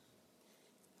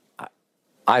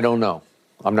I don't know.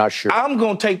 I'm not sure. I'm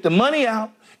going to take the money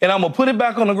out, and I'm going to put it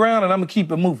back on the ground, and I'm going to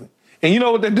keep it moving. And you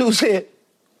know what the dude said?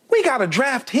 We got to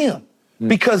draft him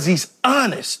because he's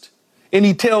honest, and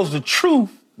he tells the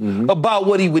truth about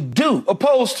what he would do,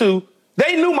 opposed to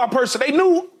they knew my person. They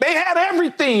knew they had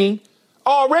everything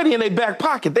already in their back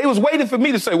pocket. They was waiting for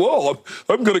me to say, well,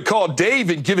 I'm going to call Dave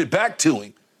and give it back to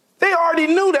him. They already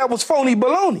knew that was phony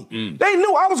baloney. They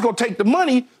knew I was going to take the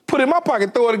money, put it in my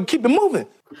pocket, throw it, and keep it moving.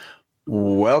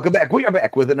 Welcome back. We are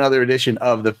back with another edition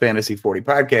of the Fantasy 40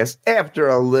 podcast. After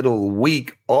a little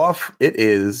week off, it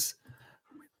is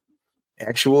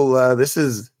actual. This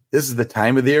is the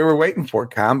time of the year we're waiting for.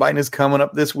 Combine is coming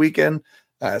up this weekend.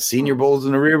 Senior Bowl's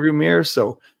in the rearview mirror,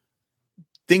 so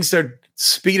things start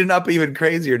speeding up even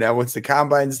crazier now. Once the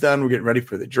combine's done, we're getting ready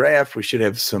for the draft. We should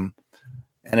have some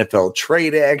NFL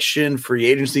trade action, free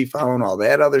agency following, all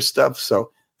that other stuff.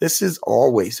 So this is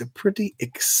always a pretty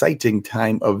exciting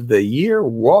time of the year.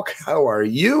 Walk, how are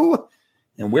you?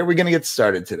 And where are we going to get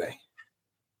started today?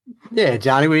 Yeah,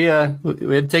 Johnny, we had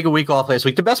to take a week off last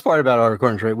week. The best part about our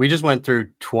recording trade, we just went through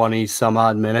 20 some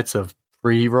odd minutes of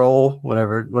pre-roll,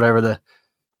 whatever the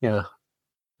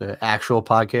actual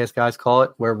podcast guys call it,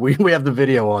 where we have the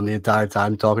video on the entire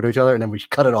time talking to each other, and then we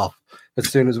cut it off as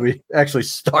soon as we actually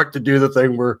start to do the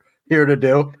thing we're here to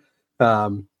do.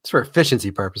 It's for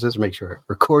efficiency purposes, make sure it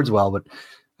records well, but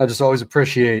I just always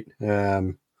appreciate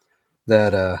that's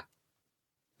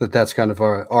kind of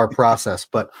our process.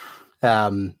 But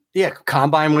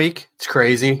combine week, it's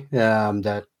crazy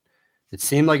that it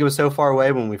seemed like it was so far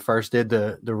away when we first did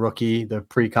the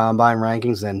pre-combine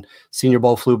rankings, and Senior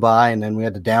Bowl flew by, and then we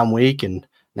had the down week, and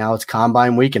now it's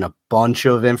combine week, and a bunch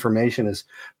of information is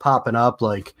popping up,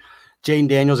 like Jaden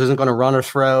Daniels isn't going to run or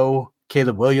throw.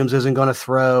 Caleb Williams isn't going to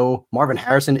throw. Marvin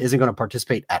Harrison isn't going to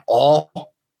participate at all.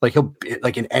 Like he'll be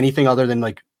like in anything other than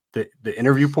like the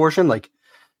interview portion. Like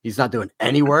he's not doing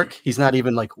any work. He's not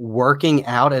even like working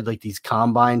out at like these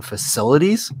combine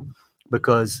facilities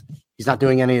because he's not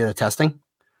doing any of the testing.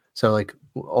 So like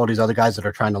all these other guys that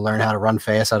are trying to learn how to run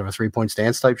fast out of a 3-point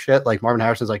stance type shit. Like Marvin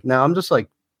Harrison's like, no, I'm just like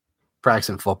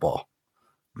practicing football,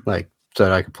 like so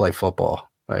that I could play football.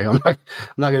 Like, I'm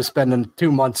not going to spend 2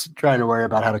 months trying to worry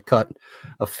about how to cut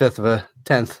a fifth of a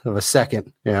tenth of a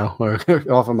second, or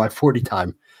off of my 40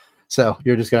 time. So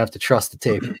you're just going to have to trust the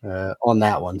tape on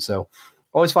that one. So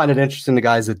always find it interesting, the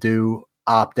guys that do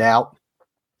opt out.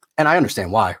 And I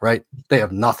understand why, right? They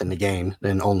have nothing to gain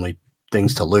and only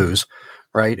things to lose,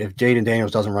 right? If Jaden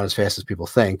Daniels doesn't run as fast as people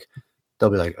think, they'll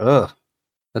be like, ugh,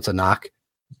 that's a knock.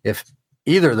 If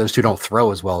either of those two don't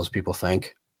throw as well as people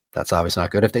think, that's obviously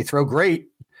not good. If they throw great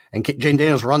and Jaden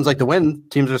Daniels runs like the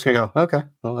wind, teams are just going to go, okay,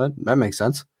 well, that makes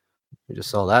sense. We just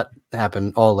saw that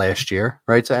happen all last year,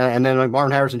 right? So, and then like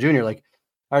Marvin Harrison Jr., like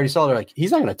I already saw, they're like,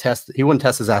 he's not going to test. He wouldn't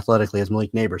test as athletically as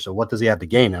Malik Neighbors. So what does he have to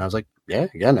gain? And I was like, yeah,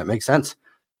 again, that makes sense.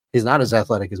 He's not as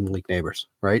athletic as Malik Neighbors,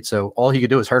 right? So all he could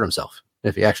do is hurt himself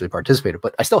if he actually participated.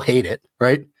 But I still hate it,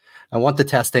 right? I want the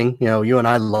testing. You and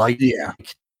I like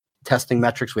testing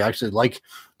metrics. We actually like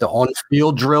the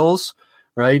on-field drills,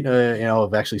 right?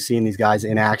 Of actually seeing these guys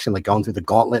in action, like going through the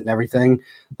gauntlet and everything.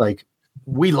 Like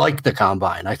we like the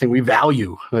combine. I think we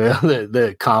value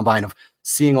the combine of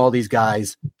seeing all these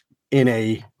guys in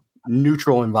a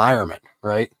neutral environment,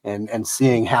 right? And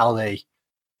seeing how they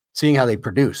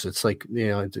produce. It's like,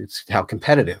 it's how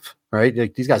competitive, right?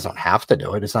 Like these guys don't have to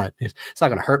do it. It's not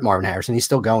going to hurt Marvin Harrison. He's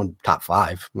still going top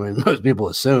 5. I mean, most people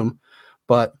assume,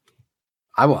 but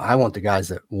I want the guys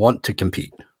that want to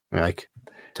compete. Like,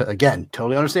 again,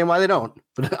 totally understand why they don't,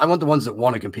 but I want the ones that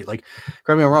want to compete. Like,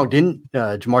 correct me if I'm wrong, didn't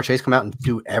Jamar Chase come out and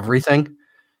do everything?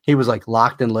 He was like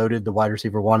locked and loaded, the wide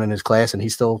receiver 1 in his class, and he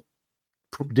still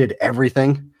did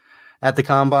everything at the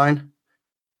combine.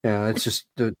 It's just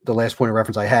the last point of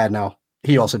reference I had. Now,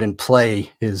 he also didn't play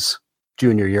his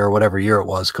junior year or whatever year it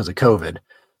was because of COVID.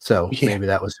 So maybe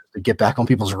that was to get back on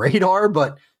people's radar,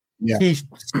 but he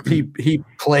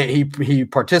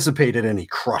participated and he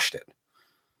crushed it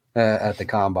at the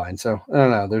combine. So I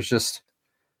don't know. There's a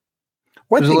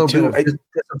little bit of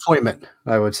disappointment,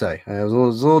 I would say. I was a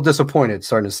little disappointed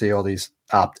starting to see all these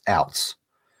opt-outs.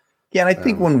 Yeah, and I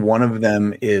think when one of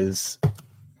them is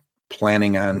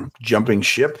planning on jumping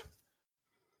ship,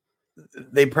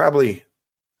 they probably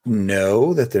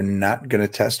know that they're not going to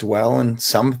test well in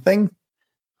something.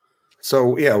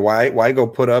 So yeah, why go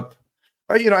put up?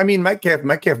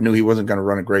 Metcalf knew he wasn't going to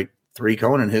run a great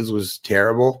 3-cone, and his was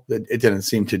terrible. It didn't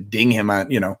seem to ding him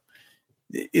on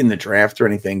in the draft or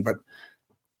anything. But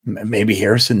maybe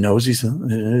Harrison knows he's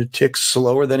a tick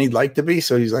slower than he'd like to be,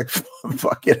 so he's like,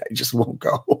 "Fuck it, I just won't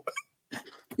go."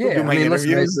 Yeah,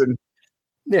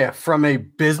 from a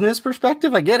business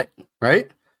perspective, I get it, right?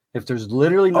 If there's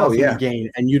literally nothing to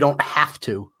gain and you don't have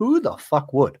to, who the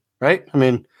fuck would? Right? I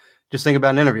mean, just think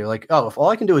about an interview. Like, oh, if all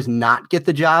I can do is not get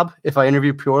the job if I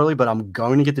interview purely, but I'm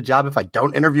going to get the job if I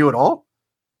don't interview at all,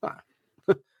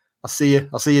 I'll see you.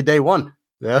 I'll see you day one.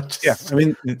 Yeah. I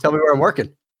mean, tell me where I'm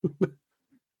working.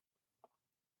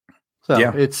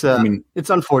 So it's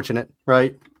unfortunate,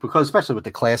 right? Because especially with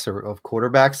the class of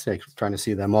quarterbacks, like, trying to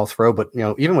see them all throw. But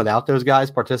even without those guys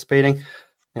participating,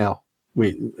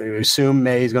 we assume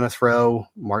May's going to throw,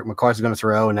 Mark McCarthy's going to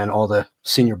throw, and then all the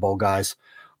Senior Bowl guys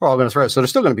are all going to throw. So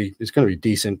it's going to be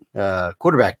decent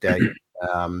quarterback day.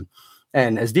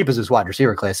 And as deep as this wide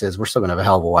receiver class is, we're still going to have a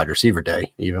hell of a wide receiver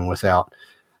day, even without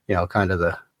kind of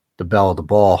the bell of the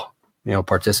ball,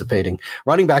 participating.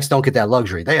 Running backs don't get that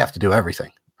luxury; they have to do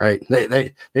everything. Right.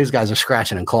 These guys are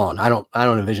scratching and clawing. I don't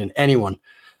envision anyone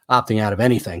opting out of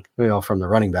anything, from the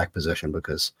running back position,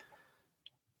 because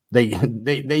they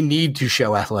need to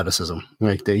show athleticism.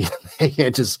 Like they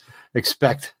can't just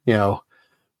expect,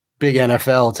 big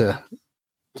NFL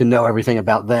to know everything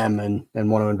about them and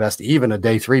want to invest even a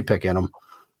day 3 pick in them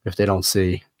if they don't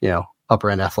see, upper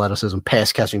end athleticism,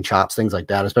 pass catching chops, things like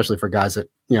that, especially for guys that,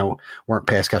 weren't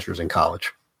pass catchers in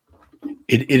college.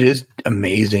 It is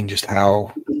amazing just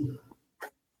how,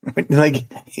 like, no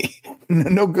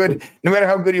matter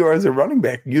how good you are as a running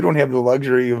back, you don't have the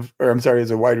luxury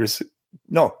as a wide receiver.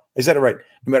 No, I said it right.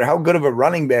 No matter how good of a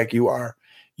running back you are,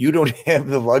 you don't have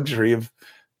the luxury of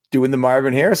doing the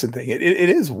Marvin Harrison thing. It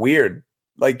is weird.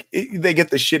 Like, they get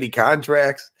the shitty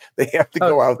contracts. They have to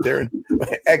go out there and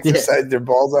exercise their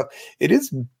balls up. It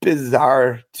is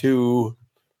bizarre to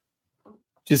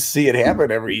just see it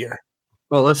happen every year.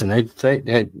 Well, listen, they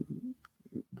say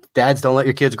dads, don't let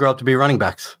your kids grow up to be running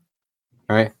backs.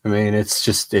 All right. I mean, it's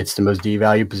the most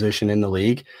devalued position in the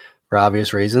league for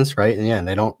obvious reasons. Right. And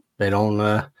they don't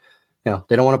want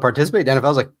to participate. The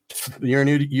NFL's like, you're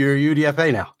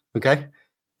UDFA now. Okay.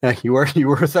 You were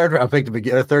a third round pick to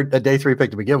begin, a day 3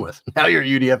 pick to begin with. Now you're a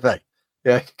UDFA.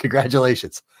 Yeah.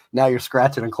 Congratulations. Now you're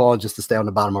scratching and clawing just to stay on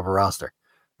the bottom of a roster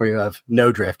where you have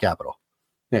no draft capital.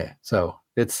 Yeah. So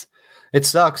it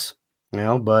sucks.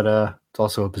 But it's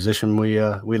also a position we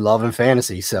love in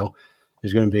fantasy. So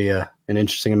there's going to be an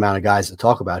interesting amount of guys to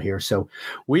talk about here. So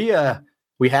we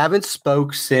haven't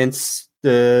spoke since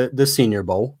the Senior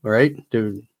Bowl, right?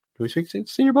 Do we speak since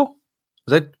the Senior Bowl?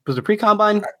 Was the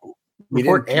pre-combine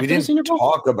report after the Senior Bowl?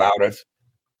 Talk about it.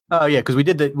 Oh yeah, because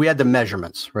we had the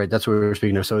measurements, right? That's what we were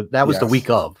speaking of. So that was the week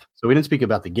of. So we didn't speak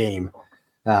about the game.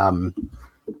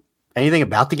 Anything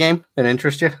about the game that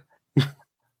interests you?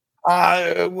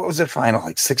 What was it final?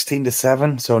 Like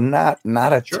 16-7. So not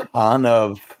a ton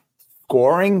of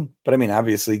scoring, but I mean,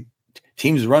 obviously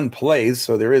teams run plays,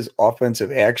 so there is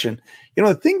offensive action.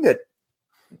 The thing that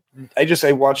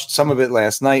I watched some of it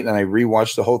last night and I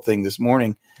rewatched the whole thing this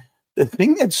morning. The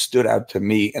thing that stood out to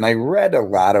me, and I read a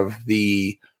lot of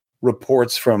the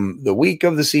reports from the week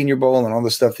of the Senior Bowl and all the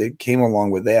stuff that came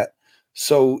along with that.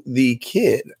 So the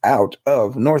kid out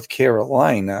of North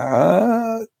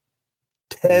Carolina,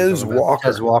 Tez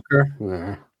Walker,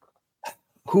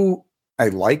 who I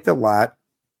liked a lot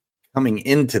coming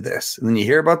into this. And then you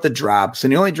hear about the drops,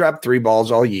 and he only dropped 3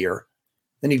 balls all year.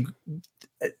 Then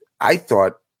I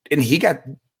thought, and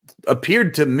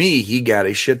appeared to me, he got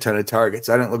a shit ton of targets.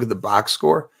 I didn't look at the box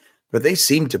score, but they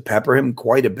seemed to pepper him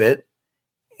quite a bit,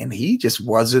 and he just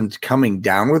wasn't coming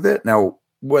down with it. Now,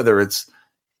 whether it's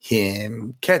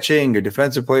him catching or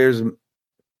defensive players,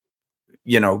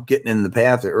 getting in the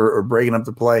path or breaking up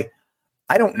the play,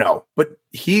 I don't know. But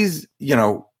he's,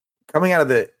 coming out of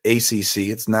the ACC,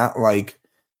 it's not like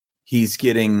he's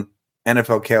getting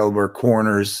NFL caliber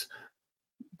corners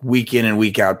week in and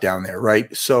week out down there,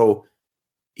 right? So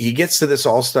he gets to this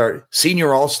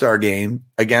senior all-star game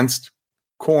against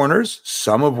corners,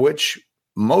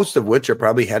 most of which are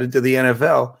probably headed to the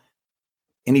NFL,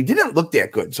 and he didn't look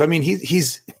that good. So, I mean,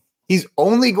 he's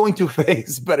only going to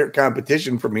face better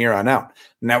competition from here on out.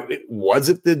 Now, was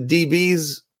it the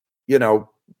DBs,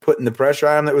 putting the pressure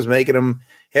on him that was making him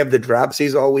have the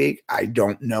dropsies all week? I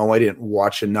don't know. I didn't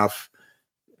watch enough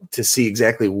to see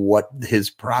exactly what his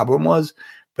problem was,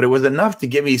 but it was enough to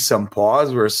give me some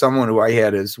pause where someone who I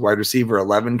had as wide receiver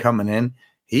 11 coming in,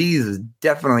 he's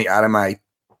definitely out of my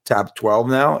top 12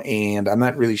 now, and I'm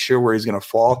not really sure where he's going to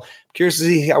fall. Curious to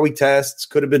see how he tests.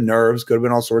 Could have been nerves, could have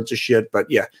been all sorts of shit, but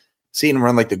yeah, seeing him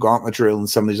run like the gauntlet drill and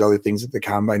some of these other things at the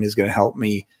combine is going to help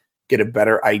me get a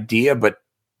better idea. But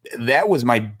that was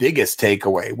my biggest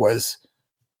takeaway was,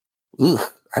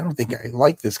 I don't think I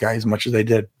like this guy as much as I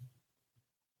did.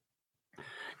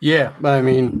 Yeah, I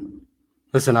mean,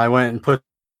 listen, I went and put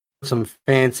some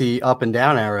fancy up and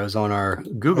down arrows on our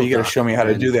Google. You got to show me how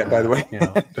to do that, by the way.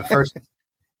 The first,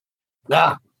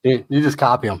 you just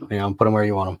copy them, and put them where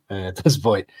you want them. At this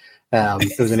point,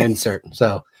 it was an insert.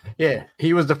 So yeah,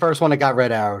 he was the first one that got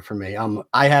red arrowed for me.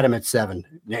 I had him at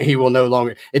 7. He will no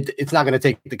longer. It's not going to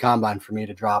take the combine for me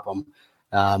to drop him.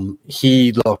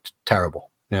 He looked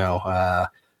terrible.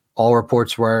 All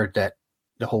reports were that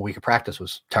the whole week of practice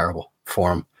was terrible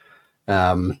for him.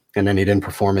 And then he didn't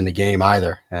perform in the game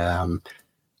either.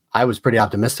 I was pretty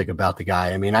optimistic about the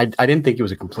guy. I mean, I didn't think he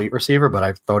was a complete receiver, but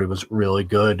I thought he was really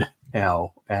good,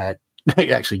 at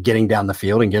actually getting down the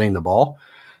field and getting the ball.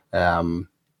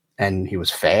 And he was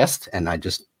fast, and I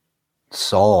just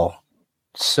saw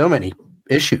so many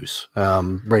issues,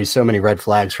 raised so many red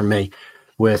flags for me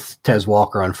with Tez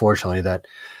Walker, unfortunately, that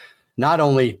not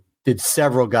only did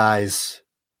several guys,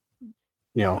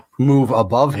 move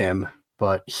above him,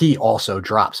 but he also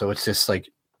dropped. So it's just like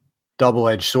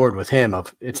double-edged sword with him.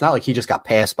 It's not like he just got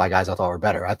passed by guys I thought were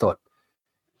better. I thought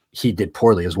he did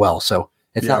poorly as well. So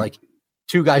it's not like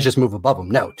 2 guys just move above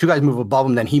him. No, 2 guys move above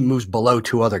him, then he moves below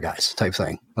 2 other guys type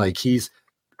thing. Like he's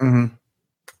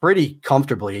pretty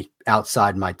comfortably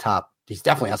outside my top. He's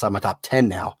definitely outside my top 10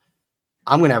 now.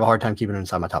 I'm going to have a hard time keeping him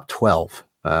inside my top 12.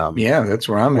 That's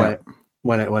where I'm at.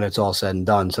 When it's all said and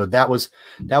done. So that was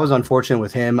unfortunate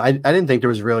with him. I didn't think there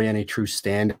was really any true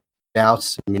standouts.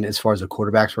 I mean, as far as the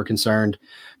quarterbacks were concerned,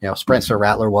 Spencer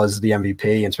Rattler was the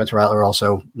MVP, and Spencer Rattler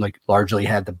also largely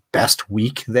had the best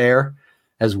week there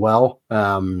as well.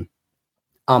 Spencer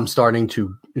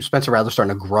Rattler's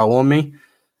starting to grow on me.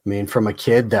 I mean, from a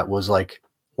kid that was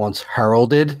once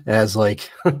heralded as a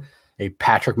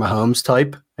Patrick Mahomes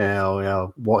type,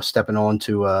 stepping on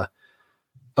to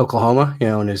Oklahoma,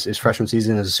 in his freshman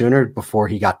season as a Sooner before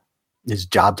he got his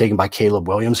job taken by Caleb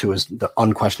Williams, who was the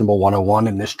unquestionable 101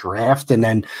 in this draft. And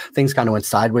then things kind of went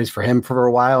sideways for him for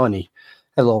a while, and he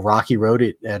had a little rocky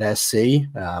road at SC,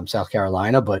 South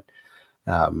Carolina, but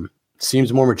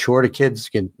seems more mature to kids,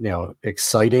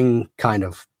 exciting kind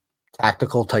of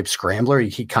tactical type scrambler.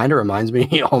 He kind of reminds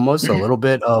me almost a little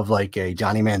bit of like a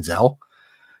Johnny Manziel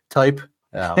type.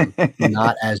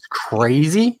 Not as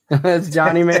crazy as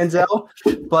Johnny Manziel,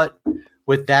 but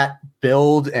with that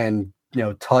build and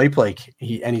type,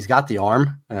 he's got the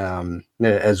arm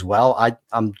as well.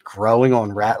 I'm growing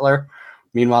on Rattler.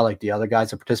 Meanwhile, the other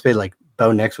guys that participated, like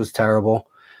Bo Nix was terrible.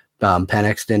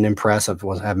 Penix didn't impress. I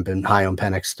haven't been high on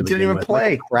Penix to didn't even with.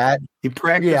 play. He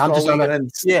practiced. Yeah, I'm just talking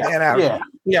about.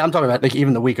 Yeah. I'm talking about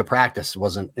even the week of practice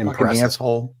wasn't impressive.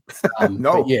 Asshole.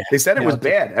 No, they said it was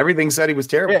bad. Everything said he was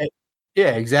terrible.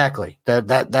 Yeah, exactly.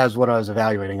 That's what I was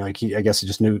evaluating. I guess he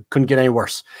just couldn't get any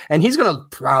worse. And he's going to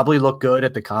probably look good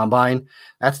at the combine.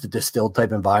 That's the distilled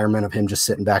type environment of him just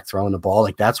sitting back throwing the ball.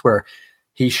 That's where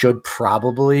he should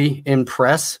probably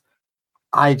impress.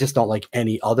 I just don't like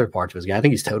any other parts of his game. I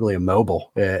think he's totally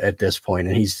immobile at this point,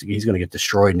 and he's going to get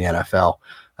destroyed in the NFL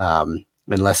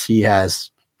unless he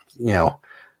has the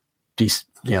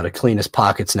cleanest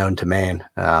pockets known to man.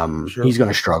 Sure. He's going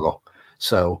to struggle.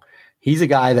 So he's a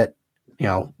guy that.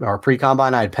 Our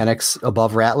pre-combine, I had Penix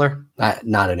above Rattler.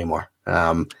 Not anymore.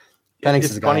 Penix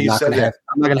is a guy I'm not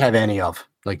going to have any of.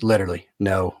 Literally,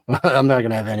 no. I'm not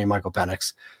going to have any Michael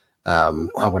Penix.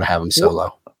 I'm going to have him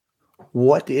solo.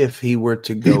 What if he were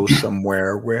to go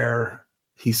somewhere where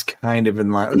he's kind of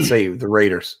in line, let's say the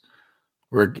Raiders,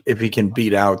 where if he can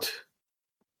beat out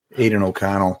Aiden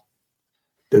O'Connell,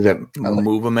 does that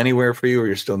move him anywhere for you, or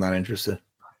you're still not interested?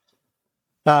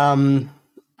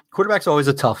 Quarterback's always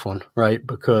a tough one, right?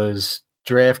 Because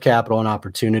draft capital and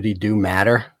opportunity do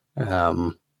matter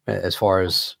as far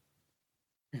as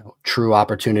true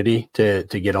opportunity to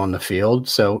get on the field.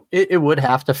 So it would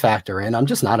have to factor in. I'm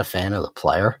just not a fan of the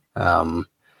player, and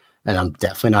I'm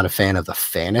definitely not a fan of the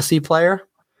fantasy player.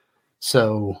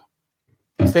 So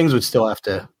things would still have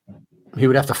to. He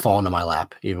would have to fall into my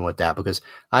lap even with that, because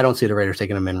I don't see the Raiders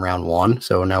taking him in round 1.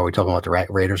 So now we're talking about the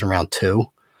Raiders in round 2.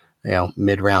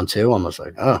 Mid round 2, almost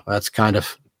that's kind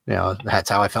of,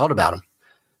 that's how I felt about him,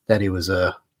 that he was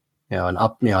an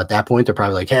up, at that point, they're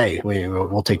probably like, hey,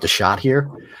 we'll take the shot here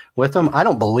with him. I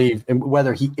don't believe,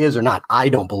 whether he is or not, I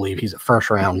don't believe he's a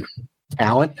first round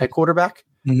talent at quarterback.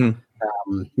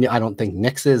 Mm-hmm. I don't think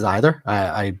Nix is either.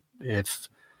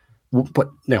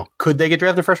 Could they get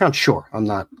drafted first round? Sure. I'm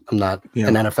not an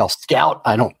NFL scout.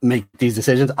 I don't make these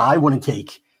decisions. I wouldn't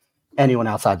take anyone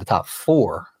outside the top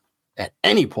 4 at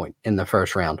any point in the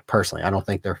first round. Personally, I don't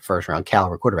think they're first round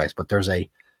caliber quarterbacks, but there's a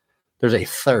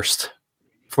thirst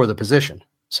for the position.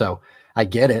 So I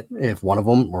get it if one of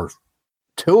them or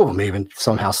 2 of them even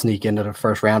somehow sneak into the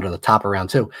first round or the top of round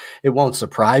 2. It won't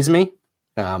surprise me.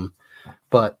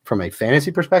 But from a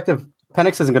fantasy perspective,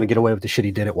 Penix isn't going to get away with the shit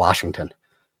he did at Washington,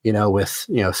 with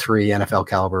 3 NFL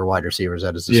caliber wide receivers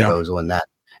at his disposal in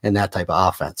that type of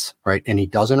offense, right? And he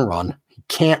doesn't run, he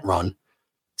can't run,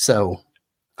 so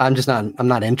I'm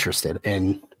not interested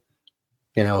in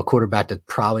a quarterback that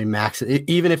probably maxes,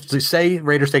 even if, to say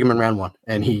Raiders take him in round 1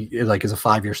 and he is a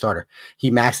 5-year starter,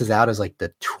 he maxes out as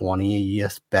the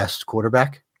 20th best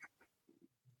quarterback.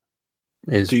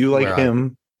 Do you like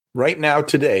him right now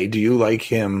today? Do you like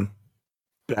him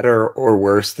better or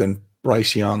worse than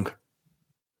Bryce Young?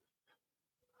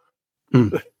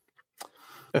 Hey,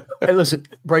 listen,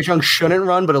 Bryce Young shouldn't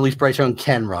run, but at least Bryce Young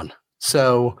can run.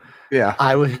 So yeah,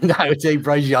 I would take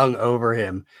Bryce Young over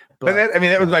him. But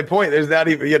that was my point. There's not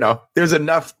even, there's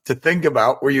enough to think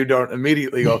about where you don't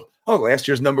immediately go, oh, last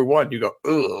year's number 1. You go,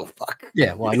 oh, fuck.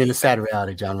 Yeah, well, the sad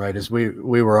reality, John, right, is we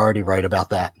were already right about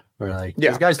that. We're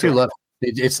this guy's too little.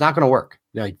 It's not going to work.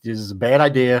 This is a bad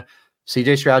idea.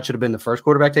 CJ Stroud should have been the first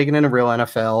quarterback taken in a real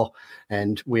NFL,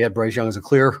 and we had Bryce Young as a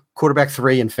clear quarterback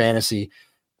 3 in fantasy,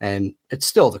 and it's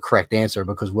still the correct answer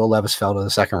because Will Levis fell to the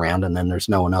second round, and then there's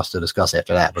no one else to discuss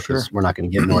after that because we're not going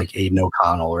to get into Aiden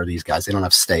O'Connell or these guys. They don't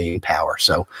have staying power.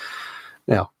 So,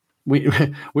 we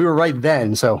were right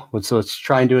then. So let's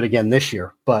try and do it again this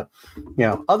year. But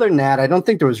other than that, I don't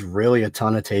think there was really a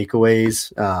ton of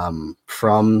takeaways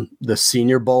from the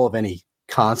Senior Bowl of any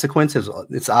consequences.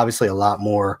 It's obviously a lot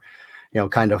more,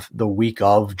 kind of the week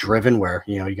of driven where,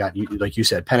 you got, like you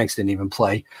said, Penix didn't even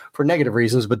play for negative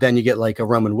reasons, but then you get a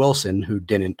Roman Wilson who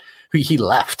he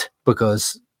left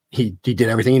because he did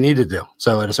everything he needed to do.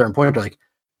 So at a certain point, you're like,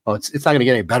 oh, it's not going to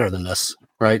get any better than this.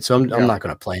 Right. So I'm not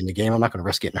going to play in the game. I'm not going to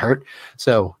risk getting hurt.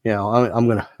 So, I'm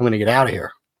going to get out of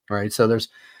here. Right. So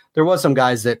there was some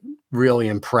guys that really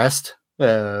impressed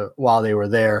while they were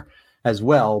there as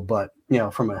well. But,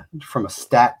 from a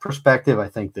stat perspective, I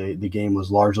think the game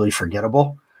was largely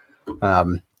forgettable.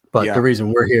 But the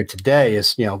reason we're here today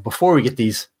is, before we get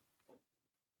these,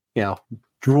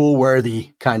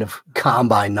 drool-worthy kind of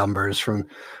combine numbers from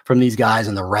these guys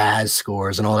and the RAS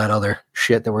scores and all that other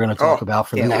shit that we're going to talk about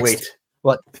for the next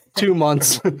 2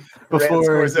 months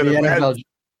before the NFL.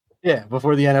 Yeah,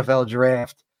 before the NFL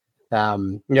draft.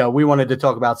 We wanted to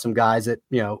talk about some guys that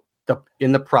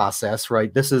in the process,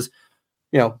 right? This is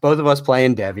both of us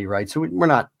playing Devy, right? So we're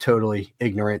not totally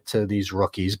ignorant to these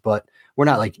rookies, but we're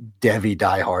not like Devy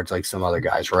diehards like some other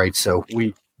guys, right? So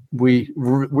we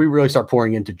really start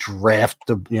pouring into draft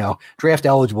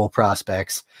eligible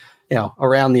prospects,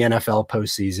 around the NFL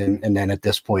postseason, and then at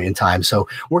this point in time. So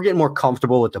we're getting more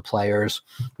comfortable with the players,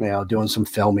 doing some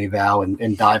film eval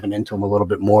and diving into them a little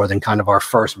bit more than kind of our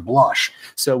first blush.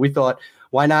 So we thought,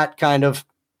 why not kind of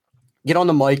get on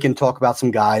the mic and talk about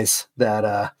some guys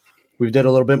that we did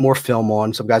a little bit more film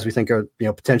on, some guys we think are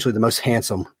potentially the most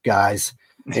handsome guys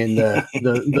in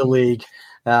the league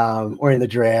or in the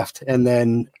draft, and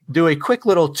then do a quick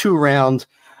little 2-round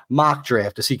mock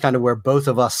draft to see kind of where both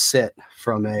of us sit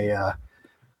from a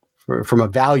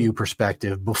value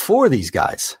perspective before these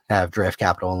guys have draft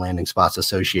capital and landing spots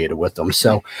associated with them.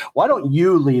 So why don't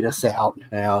you lead us out?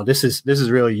 Now, this is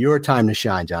really your time to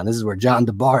shine, John. This is where John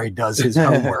DeBari does his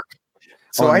homework.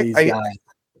 So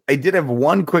I did have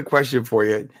one quick question for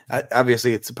you.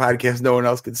 Obviously, it's a podcast. No one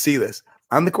else can see this.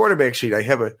 On the quarterback sheet, I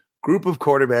have a group of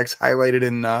quarterbacks highlighted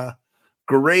in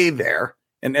gray there.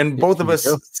 And both of us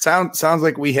sounds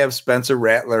like we have Spencer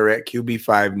Rattler at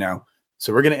QB5 now.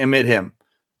 So we're going to omit him.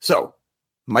 So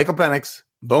Michael Penix,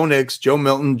 Bo Nix, Joe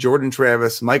Milton, Jordan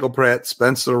Travis, Michael Pratt,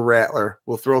 Spencer Rattler.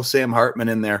 We'll throw Sam Hartman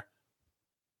in there.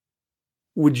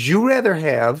 Would you rather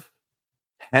have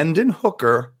Hendon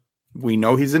Hooker? We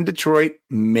know he's in Detroit.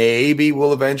 Maybe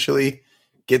we'll eventually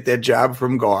get that job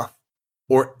from Goff,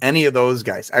 or any of those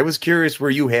guys. I was curious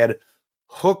where you had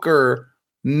Hooker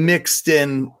mixed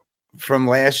in from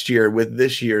last year with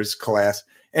this year's class,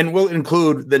 and we'll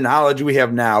include the knowledge we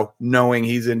have now, knowing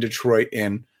he's in Detroit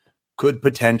and could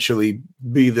potentially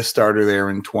be the starter there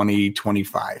in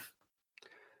 2025.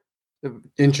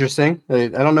 Interesting. I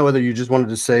don't know whether you just wanted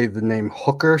to say the name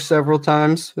Hooker several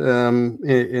times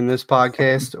in this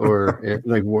podcast, or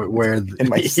where in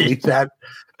my sleep that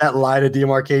line of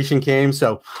demarcation came.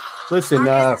 So, listen.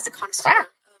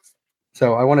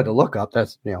 So I wanted to look up.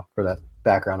 That's for that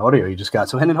background audio you just got.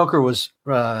 So Hendon Hooker was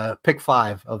pick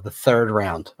 5 of the 3rd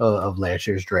round of last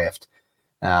year's draft.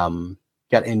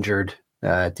 Got injured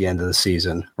at the end of the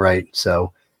season, right?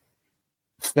 So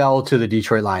fell to the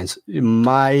Detroit Lions.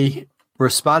 My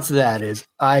response to that is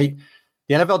the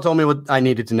NFL told me what I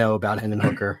needed to know about Hendon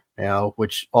Hooker,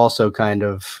 which also kind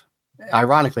of,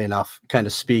 ironically enough, kind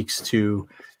of speaks to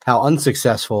how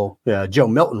unsuccessful Joe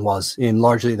Milton was in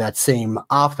largely that same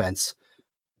offense.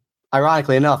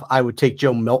 ironically enough, I would take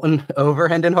Joe Milton over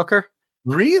Hendon Hooker.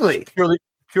 Really?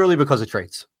 Purely because of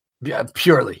traits. Yeah,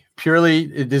 purely.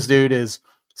 This dude is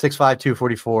 6'5",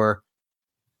 244,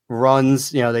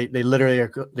 runs, they literally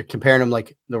they're comparing him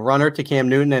like the runner to Cam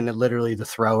Newton and literally the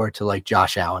thrower to like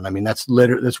Josh Allen. I mean, that's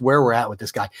where we're at with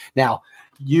this guy. Now,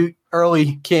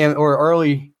 early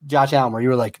Josh Allen, where you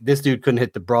were like, this dude couldn't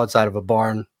hit the broadside of a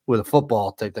barn with a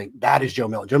football type thing. That is Joe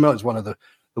Milton. Joe Milton's one of the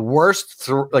worst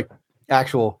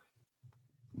actual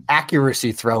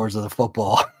accuracy throwers of the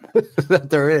football that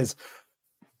there is.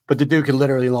 But the dude can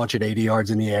literally launch it 80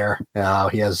 yards in the air.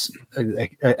 He has an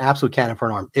absolute cannon for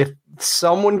an arm. If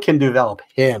someone can develop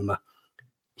him,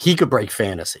 he could break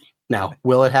fantasy. Now,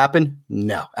 will it happen?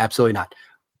 No, absolutely not.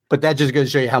 But that just goes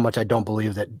to show you how much I don't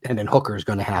believe that Hendon Hooker is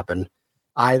going to happen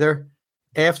either.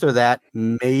 After that,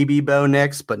 maybe Bo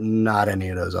Nix, but not any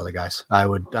of those other guys. I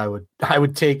would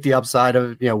take the upside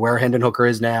of where Hendon Hooker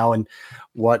is now and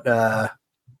what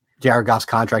Jared Goff's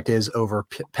contract is over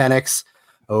Penix,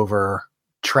 over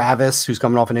Travis, who's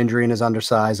coming off an injury and is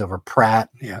undersized, over Pratt,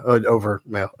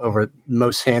 over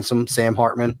most handsome Sam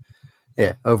Hartman,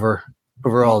 over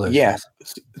all those. Yeah.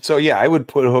 So I would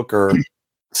put Hooker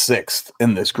 6th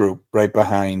in this group, right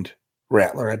behind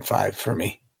Rattler at 5 for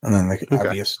me, and then the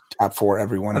obvious top 4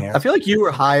 everyone has. I feel like you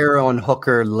were higher on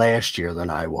Hooker last year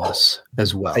than I was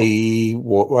as well.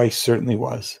 I certainly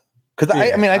was. Because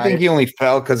I think he only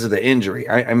fell because of the injury.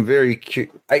 I'm very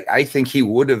curious. I think he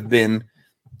would have been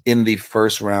in the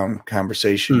first round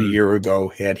conversation a year ago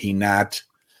had he not.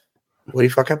 What did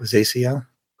he fuck up? His ACL?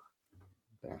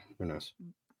 Yeah, who knows?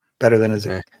 Better than his.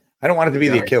 I don't want it to be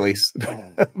the Achilles,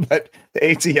 but the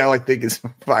ACL I think is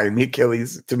fine. The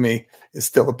Achilles to me is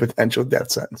still a potential death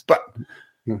sentence. But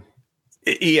so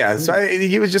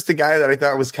he was just a guy that I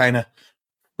thought was kind of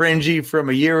fringy from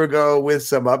a year ago with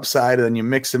some upside, and then you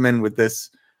mix him in with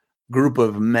this group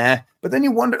of meh. But then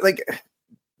you wonder, like,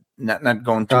 not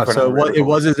going too far. So it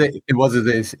was his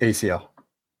ACL.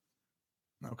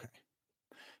 Okay.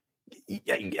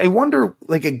 I wonder,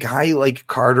 like a guy like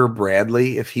Carter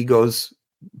Bradley, if he goes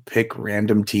pick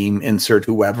random team, insert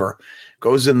whoever,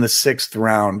 goes in the 6th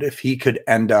round, if he could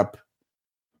end up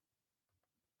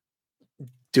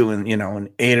doing, an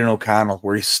Aiden O'Connell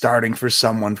where he's starting for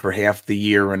someone for half the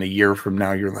year, and a year from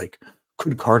now you're like,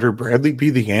 could Carter Bradley be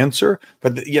the answer?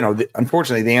 But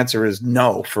unfortunately the answer is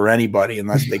no for anybody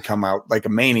unless they come out like a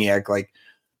maniac, like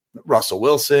Russell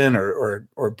Wilson or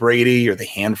Brady, or the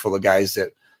handful of guys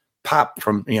that pop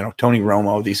from, Tony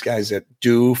Romo, these guys that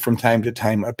do from time to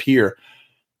time appear,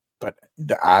 but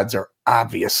the odds are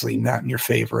obviously not in your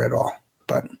favor at all.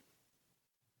 But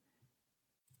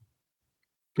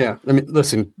yeah, I mean,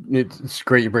 listen, it's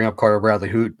great you bring up Carter Bradley,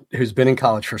 who's been in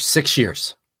college for 6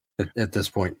 years at this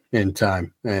point in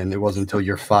time, and it wasn't until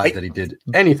year 5 that he did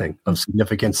anything of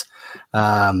significance.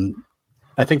 I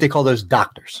think they call those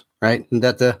doctors, right? And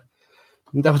that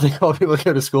what they call people who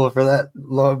go to school for that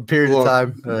long period of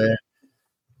time.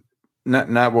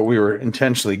 Not what we were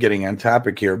intentionally getting on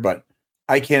topic here, but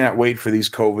I cannot wait for these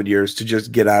COVID years to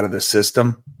just get out of the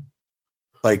system.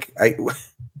 Like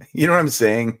you know what I'm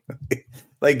saying?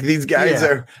 Like these guys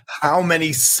are how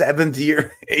many 7th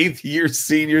year, 8th year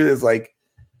seniors is like,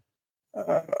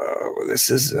 this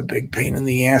is a big pain in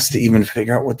the ass to even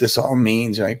figure out what this all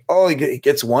means. You're like, he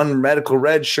gets one medical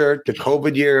red shirt. The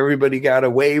COVID year, everybody got a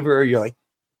waiver. You're like,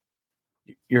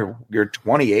 you're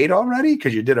 28 already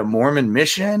because you did a Mormon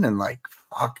mission, and like,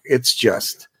 fuck, it's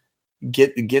just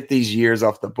get these years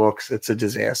off the books. It's a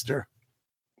disaster.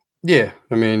 Yeah,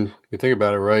 I mean, you think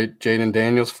about it, right? Jaden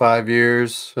Daniels 5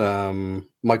 years.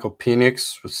 Michael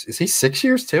Penix is he 6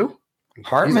 years too?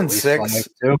 Hartman 6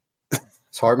 too.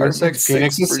 Is Hartman 6?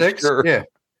 Penix is 6. Sure. Yeah.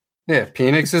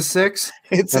 Penix is 6.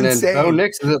 It's and insane. Then Bo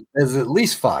Nix is at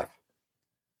least 5.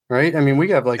 Right? I mean, we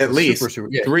have like at least super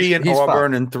 3 at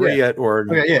Auburn 5. And 3 at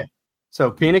Oregon. Okay, yeah.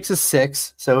 So Penix is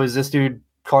 6. So is this dude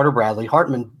Carter Bradley?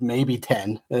 Hartman maybe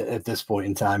 10 at this point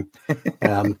in time.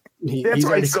 He's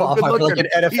ready to qualify for like an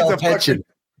NFL pension.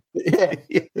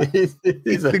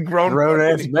 He's a grown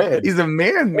ass man. He's a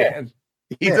man.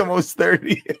 He's almost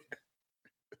 30.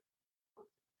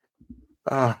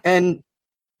 And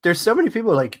there's so many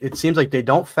people, like, it seems like they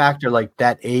don't factor like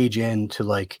that age into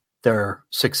like their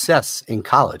success in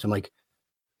college. I'm like,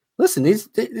 listen,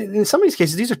 in some of these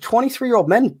cases, these are 23-year-old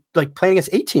men like playing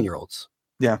against 18-year-olds.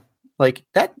 Yeah. Like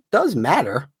that does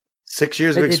matter. 6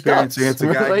 years of experience against a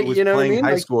guy who was playing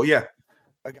high school. Yeah.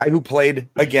 A guy who played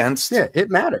against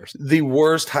it matters. The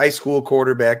worst high school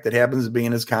quarterback that happens to be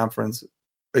in his conference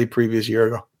a previous year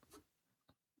ago.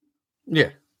 Yeah.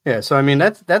 Yeah. So I mean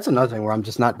that's another thing where I'm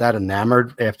just not that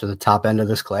enamored after the top end of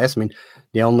this class. I mean,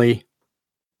 the only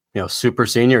super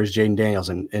senior is Jaden Daniels,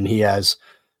 and he has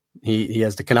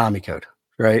the Konami code,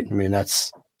 right? I mean,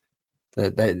 that's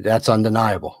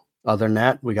undeniable. Other than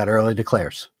that, we got early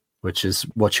declares, which is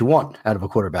what you want out of a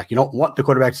quarterback. You don't want the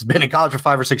quarterback that's been in college for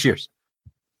 5 or 6 years.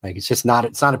 Like, it's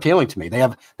not appealing to me. They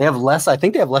have less. I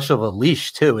think they have less of a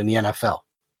leash too in the NFL.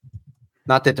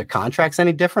 Not that their contract's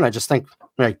any different. I just think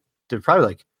like they're probably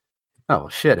like, oh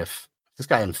shit, if this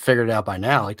guy hadn't figured it out by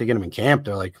now, like they get him in camp,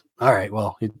 they're like, all right,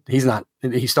 well, he's not.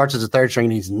 He starts as a third string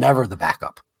and he's never the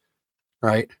backup,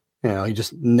 right? He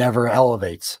just never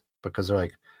elevates because they're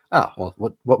like, oh,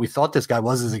 well, what we thought this guy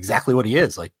was is exactly what he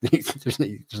is. Like, there's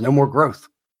no more growth.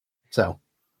 So,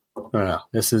 I don't know.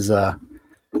 This is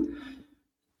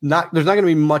there's not going to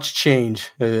be much change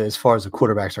as far as the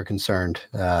quarterbacks are concerned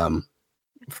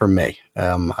for me.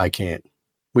 I can't.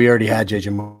 We already had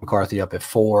JJ McCarthy up at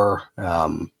 4.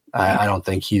 I don't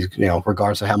think he's,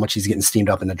 regardless of how much he's getting steamed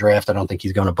up in the draft, I don't think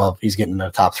he's going above. He's getting in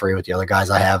the top 3 with the other guys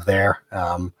I have there.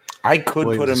 I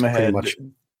could put him ahead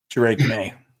Drake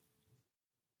May.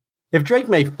 If Drake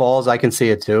May falls, I can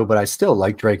see it too, but I still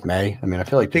like Drake May. I mean, I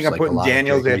feel like I'm putting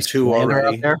Daniels at 2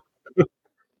 already.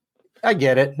 I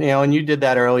get it, and you did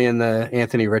that early in the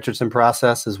Anthony Richardson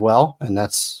process as well, and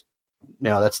that's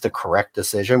the correct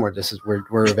decision. We're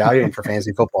evaluating for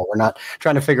fantasy football. We're not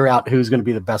trying to figure out who's going to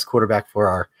be the best quarterback for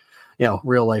our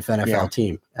real life NFL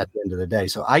team at the end of the day.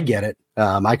 So I get it.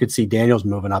 I could see Daniels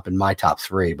moving up in my top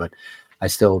 3, but I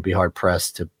still would be hard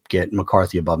pressed to get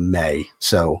McCarthy above May.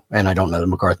 So, and I don't know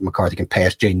that McCarthy can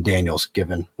pass Jaden Daniels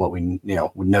given what we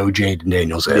know Jaden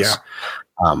Daniels is.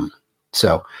 Yeah.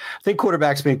 So I think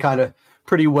quarterback's been kind of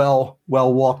pretty well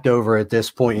walked over at this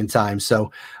point in time.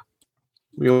 So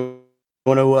we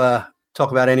want to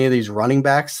talk about any of these running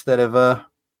backs that have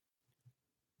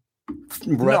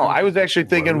no, I was actually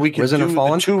thinking we could do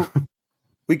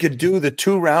the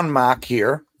 2-round mock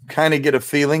here, kind of get a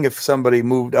feeling if somebody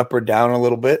moved up or down a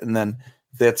little bit, and then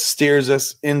that steers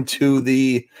us into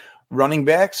the running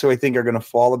back. So I think are going to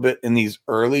fall a bit in these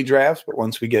early drafts, but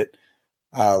once we get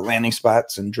landing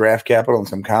spots and draft capital and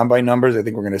some combine numbers, I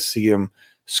think we're going to see them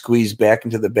squeeze back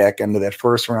into the back end of that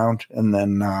first round, and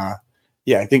then I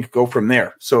think go from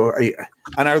there. So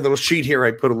on our little sheet here,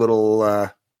 I put a little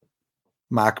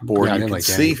mock board. You can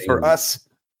see for us.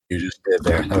 You just did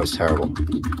there. That was terrible.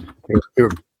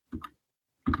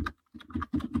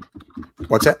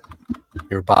 What's that?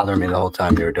 You were bothering me the whole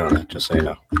time you were doing it, just so you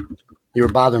know. You were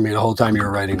bothering me the whole time you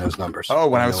were writing those numbers. Oh,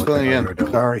 when I was filling in.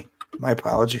 Sorry. My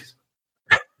apologies.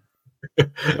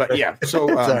 But yeah, so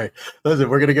sorry. Listen,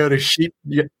 we're gonna go to sheet.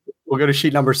 We'll go to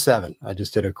sheet number 7. I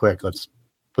just did it quick. Let's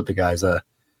put the guys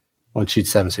on sheet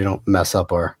 7 so you don't mess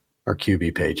up our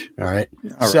QB page. All right.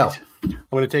 So I'm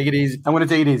gonna take it easy. I'm gonna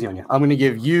take it easy on you. I'm gonna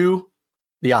give you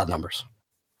the odd numbers.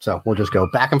 So we'll just go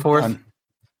back and forth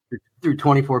through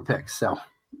 24 picks. So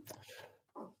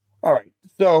all right.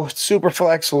 So super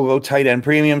flex, we'll go tight end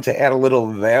premium to add a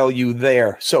little value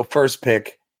there. So first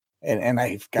pick. And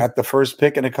I've got the first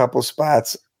pick in a couple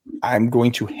spots. I'm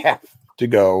going to have to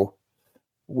go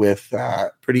with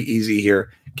pretty easy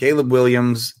here. Caleb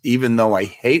Williams, even though I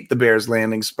hate the Bears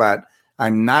landing spot,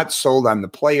 I'm not sold on the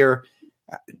player.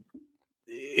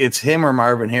 It's him or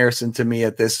Marvin Harrison to me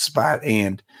at this spot.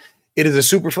 And it is a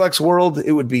super flex world.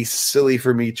 It would be silly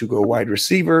for me to go wide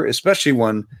receiver, especially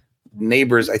when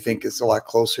Neighbors, I think, is a lot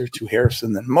closer to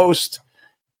Harrison than most.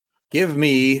 Give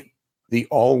me the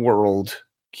all-world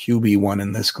QB1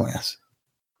 in this class.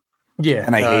 Yeah.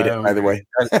 And I hate it, by the way.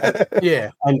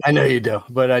 Yeah, I know you do,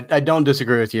 but I don't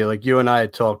disagree with you. Like you and I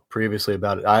had talked previously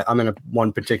about it. I'm in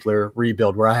one particular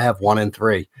rebuild where I have 1 and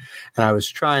 3. And I was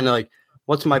trying to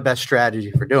what's my best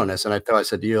strategy for doing this? And I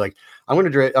said to you, I'm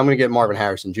going to get Marvin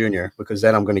Harrison Jr. because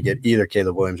then I'm going to get either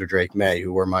Caleb Williams or Drake May,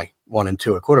 who were my 1 and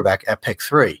 2 at quarterback at pick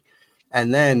 3.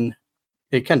 And then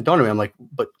it kind of dawned on me. I'm like,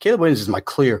 but Caleb Williams is my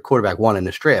clear quarterback 1 in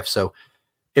this draft. So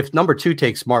if number 2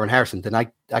 takes Marvin Harrison, then I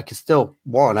could still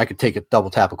I could take a double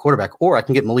tap a quarterback, or I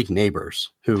can get Malik Neighbors,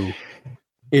 who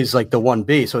is like the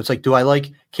 1B. So it's like, do I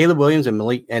like Caleb Williams and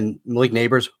Malik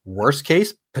Neighbors? Worst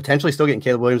case, potentially still getting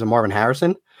Caleb Williams and Marvin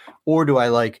Harrison, or do I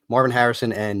like Marvin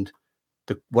Harrison and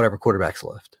the whatever quarterbacks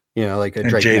left? Like a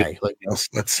Drake May,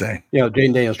 let's say,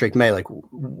 Jaden Daniels, Drake May. Like,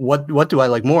 what do I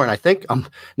like more? And I think I'm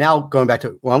now going back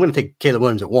to I'm going to take Caleb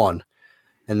Williams at 1,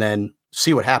 and then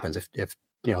see what happens if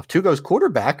 2 goes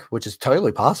quarterback, which is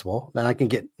totally possible, then I can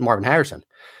get Marvin Harrison.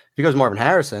 If he goes Marvin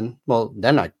Harrison, well,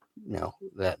 then I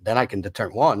can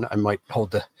determine 1. I might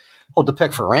hold the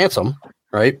pick for ransom,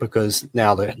 right? Because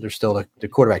now there's still the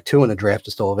quarterback 2 in the draft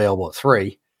is still available at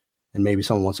 3, and maybe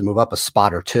someone wants to move up a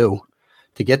spot or 2.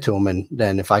 to get to him. And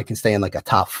then if I can stay in like a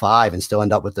top 5 and still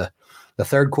end up with the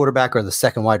third quarterback or the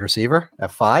second wide receiver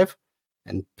at 5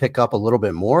 and pick up a little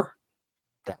bit more,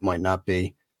 that might not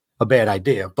be a bad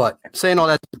idea. But saying all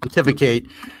that to pontificate,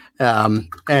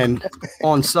 and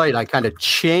on site, I kind of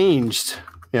changed,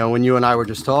 when you and I were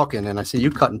just talking, and I see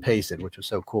you cut and pasted, which was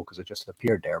so cool because it just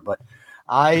appeared there. But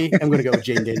I am going to go with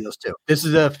Jaden Daniels too. This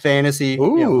is a fantasy.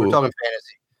 We're talking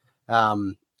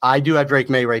fantasy. I do have Drake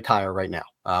May retire right now,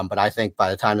 but I think by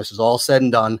the time this is all said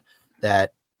and done,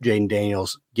 that Jaden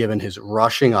Daniels, given his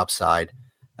rushing upside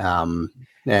and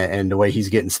the way he's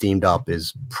getting steamed up,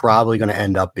 is probably going to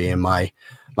end up being my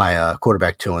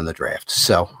quarterback 2 in the draft.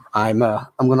 So I'm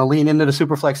going to lean into the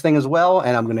Superflex thing as well,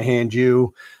 and I'm going to hand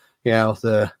you,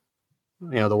 the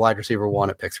wide receiver 1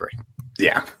 at pick 3.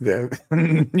 Yeah,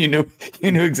 you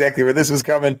knew exactly where this was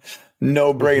coming.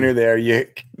 No brainer there.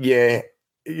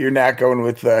 You're not going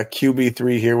with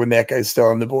QB3 here when that guy's still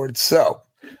on the board. So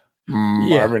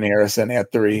Marvin Harrison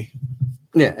at 3.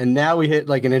 Yeah, and now we hit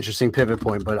like an interesting pivot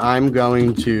point, but I'm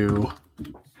going to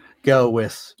go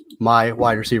with my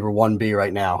wide receiver 1B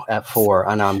right now at 4,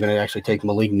 and I'm going to actually take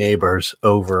Malik Neighbors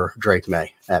over Drake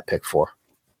May at pick 4.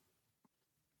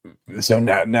 So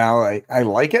now I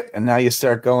like it, and now you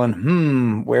start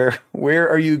going, where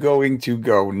are you going to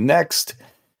go next?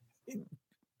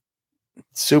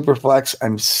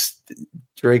 Superflex,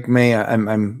 Drake May.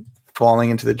 I'm falling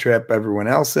into the trap everyone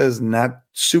else is. Not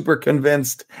super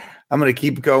convinced. I'm going to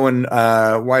keep going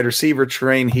wide receiver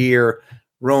train here.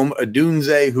 Rome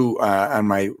Odunze, who on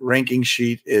my ranking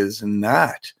sheet is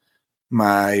not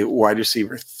my wide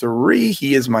receiver 3.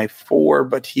 He is my 4,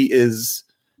 but he is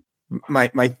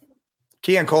my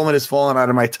Keon Coleman has fallen out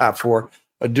of my top 4.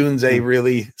 Odunze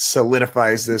really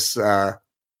solidifies this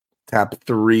top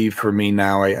 3 for me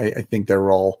now. I think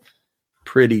they're all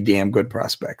pretty damn good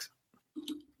prospects.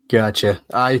 Gotcha.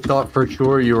 I thought for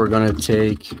sure you were going to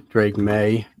take Drake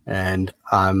May, and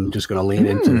I'm just going to lean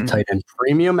into the tight end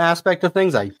premium aspect of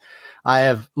things. I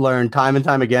have learned time and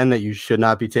time again that you should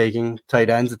not be taking tight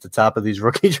ends at the top of these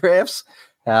rookie drafts.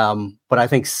 But I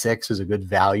think 6 is a good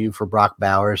value for Brock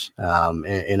Bowers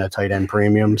in a tight end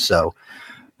premium. So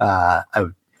I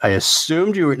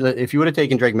assumed if you would have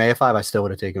taken Drake May at 5, I still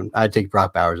would have I'd take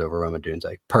Brock Bowers over Rome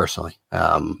Odunze personally.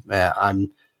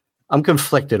 I'm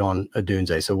conflicted on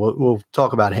Odunze, so we'll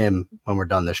talk about him when we're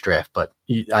done this draft. But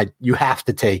you have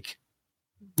to take,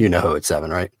 who at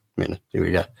 7, right? I mean,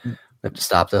 we have to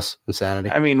stop this insanity.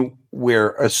 I mean,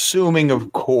 we're assuming,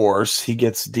 of course, he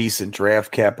gets decent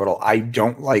draft capital. I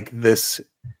don't like this,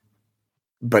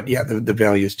 but yeah, the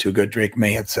value is too good. Drake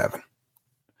May at 7.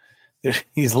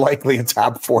 He's likely a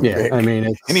top 4 pick. I mean,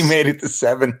 and he made it to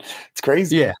 7. It's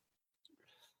crazy. Yeah.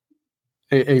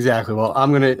 Exactly. Well,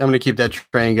 I'm gonna keep that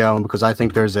train going because I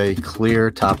think there's a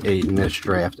clear top 8 in this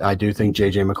draft. I do think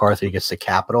JJ McCarthy gets the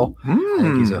capital. I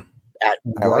think he's at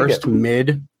worst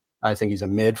mid. I think he's a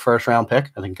mid first round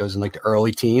pick. I think he goes in like the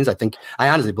early teens. I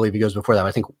honestly believe he goes before that.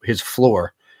 I think his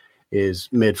floor is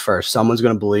mid first. Someone's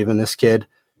going to believe in this kid.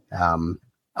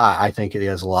 I think he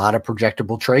has a lot of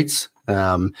projectable traits.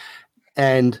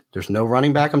 And there's no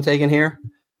running back I'm taking here.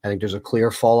 I think there's a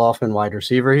clear fall off in wide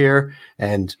receiver here,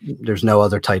 and there's no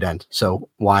other tight end. So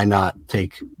why not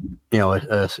take,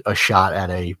 a shot at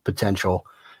a potential,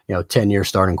 10-year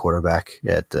starting quarterback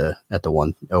at the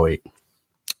 108?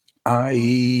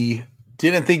 I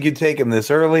didn't think you'd take him this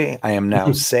early. I am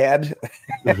now sad.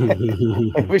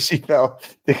 I wish he fell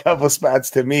a couple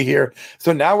spots to me here.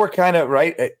 So now we're kind of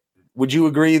right. Would you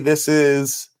agree this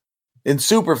is in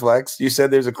Superflex? You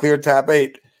said there's a clear top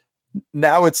 8.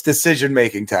 Now it's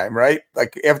decision-making time, right?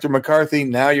 Like after McCarthy,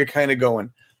 now you're kind of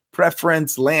going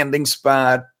preference, landing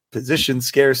spot, position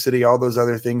scarcity, all those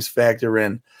other things factor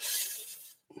in.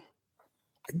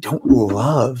 I don't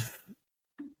love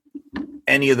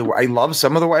I love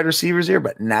some of the wide receivers here,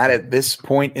 but not at this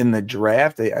point in the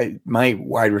draft. My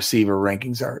wide receiver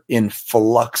rankings are in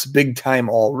flux big time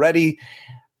already.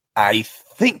 I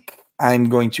think I'm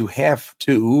going to have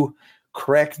to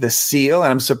crack the seal,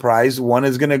 and I'm surprised one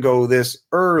is going to go this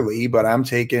early, but I'm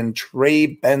taking Trey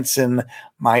Benson,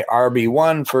 my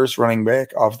RB1, first running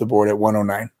back off the board at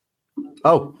 109.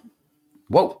 Oh,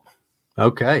 whoa.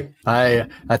 Okay. I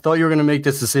thought you were going to make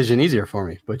this decision easier for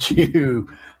me, but you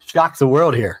shocked the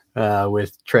world here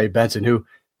with Trey Benson, who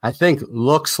I think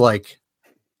looks like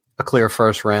a clear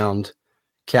first round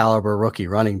caliber rookie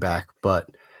running back, but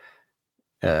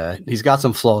he's got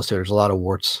some flaws here. There's a lot of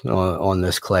warts on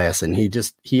this class, and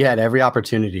he had every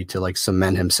opportunity to like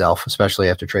cement himself, especially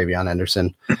after Travion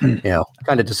Henderson,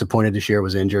 kind of disappointed this year,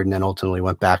 was injured, and then ultimately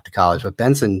went back to college. But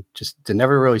Benson just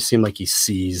never really seemed like he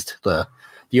seized the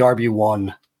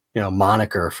RB1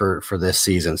 moniker for this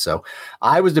season. So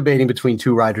I was debating between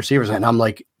two wide receivers, and I'm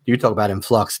like, you talk about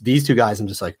influx. These two guys, I'm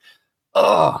just like,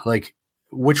 oh, like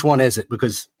which one is it?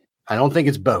 Because I don't think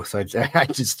it's both. I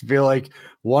just feel like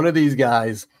one of these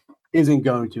guys isn't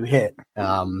going to hit,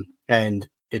 and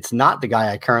it's not the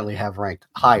guy I currently have ranked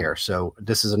higher. So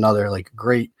this is another like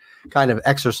great kind of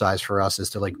exercise for us, is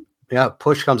to like,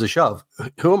 push comes to shove.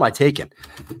 Who am I taking?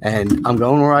 And I'm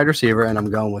going with wide receiver, and I'm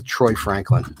going with Troy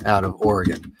Franklin out of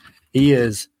Oregon. He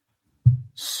is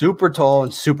super tall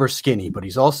and super skinny, but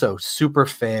he's also super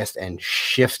fast and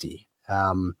shifty.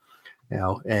 And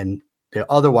the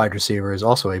other wide receiver is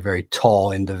also a very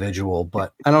tall individual,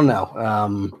 but I don't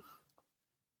know.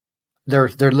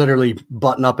 They're literally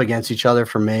butting up against each other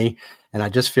for me, and I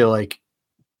just feel like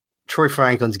Troy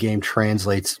Franklin's game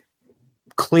translates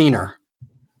cleaner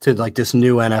to like this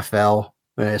new NFL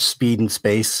speed and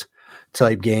space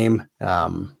type game.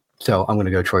 So I'm going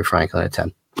to go Troy Franklin at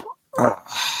 10.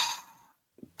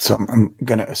 So I'm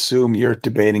going to assume you're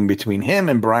debating between him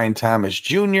and Brian Thomas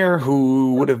Jr.,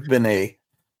 who would have been a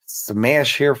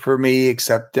smash here for me,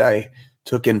 except I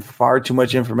took in far too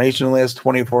much information in the last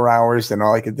 24 hours, and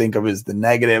all I could think of is the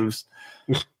negatives.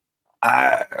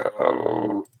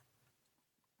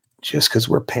 Just because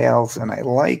we're pals and I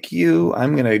like you,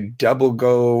 I'm going to double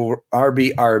go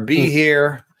RB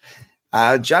here.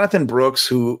 Jonathan Brooks,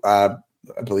 who I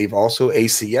believe also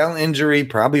ACL injury,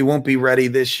 probably won't be ready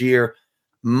this year.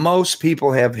 Most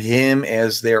people have him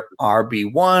as their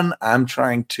RB1. I'm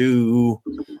trying to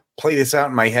play this out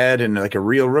in my head in like a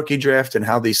real rookie draft and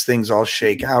how these things all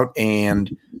shake out.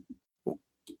 And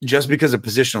just because of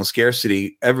positional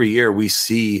scarcity, every year we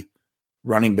see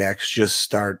running backs just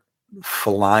start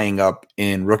flying up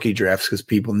in rookie drafts because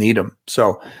people need them.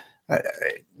 So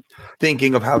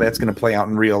thinking of how that's going to play out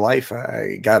in real life,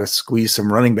 I got to squeeze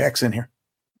some running backs in here.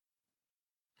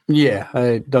 Yeah,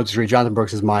 I don't disagree. Jonathan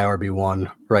Brooks is my RB1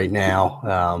 right now.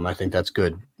 I think that's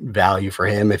good value for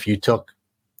him. If you took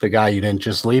the guy you didn't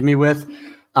just leave me with,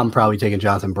 I'm probably taking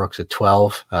Jonathan Brooks at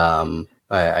 12.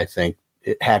 I think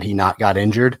had he not got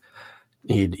injured,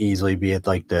 he'd easily be at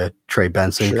like the Trey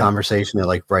Benson conversation, and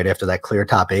like right after that clear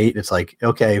top 8. It's like,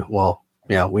 okay, well,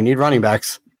 we need running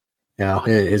backs.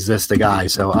 Is this the guy?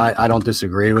 So I don't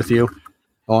disagree with you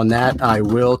on that. I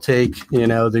will take,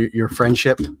 your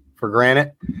friendship for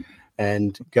granted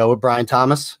and go with Brian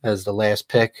Thomas as the last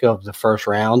pick of the first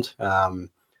round.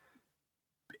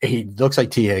 He looks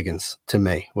like T. Higgins to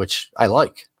me, which I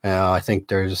like. I think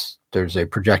there's a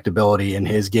projectability in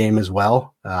his game as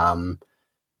well.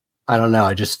 I don't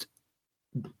know.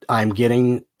 I'm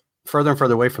getting further and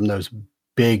further away from those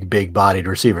big bodied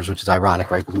receivers, which is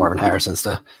ironic, right? Marvin Harrison's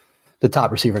the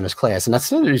top receiver in this class. And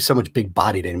that's not really so much big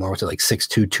bodied anymore. What's it, like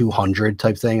 6'2", 200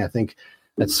 type thing? I think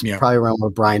that's probably around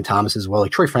where Brian Thomas is. Well,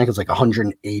 like Troy Franklin's like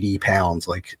 180 pounds,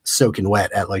 like soaking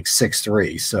wet at like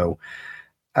 6'3". So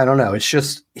I don't know. It's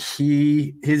just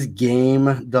his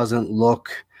game doesn't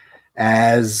look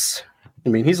as,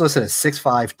 he's listed at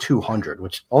 6'5", 200,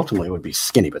 which ultimately would be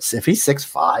skinny. But if he's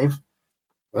 6'5",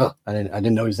 well, I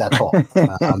didn't know he's that tall.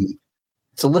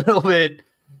 It's a little bit,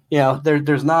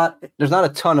 there's not a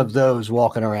ton of those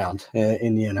walking around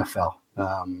in the NFL.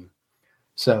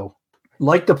 So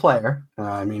like the player,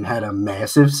 had a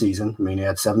massive season. He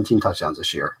had 17 touchdowns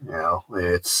this year.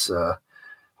 It's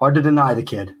hard to deny the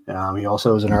kid. He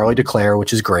also is an early declare,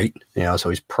 which is great. So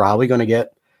he's probably going to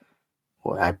get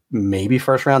maybe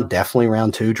first round, definitely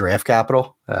round 2 draft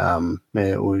capital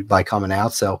by coming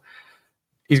out. So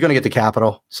he's going to get the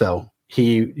capital. So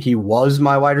he was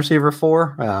my wide receiver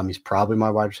 4. He's probably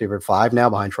my wide receiver 5 now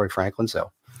behind Troy Franklin.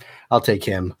 So I'll take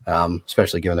him,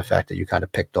 especially given the fact that you kind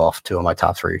of picked off 2 of my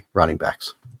top 3 running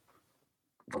backs.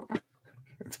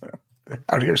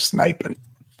 Out here sniping.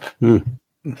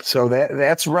 So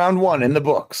that's round 1 in the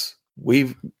books.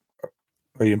 You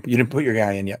didn't put your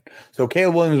guy in yet. So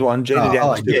Caleb Williams 1, JDB.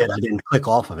 I did. I didn't click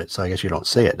off of it, so I guess you don't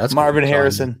see it. That's Marvin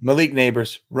Harrison, Malik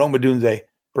Neighbors, Rome Odunze,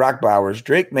 Brock Bowers,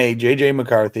 Drake May, JJ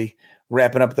McCarthy,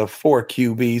 wrapping up the 4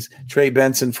 QBs. Trey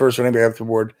Benson, first running back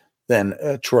afterward. Then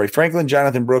Troy Franklin,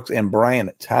 Jonathan Brooks, and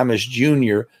Brian Thomas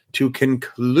Jr. to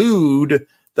conclude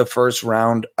the first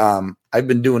round. I've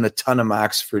been doing a ton of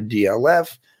mocks for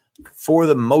DLF. For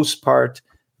the most part,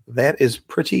 that is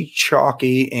pretty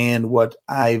chalky, and what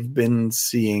I've been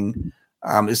seeing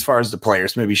as far as the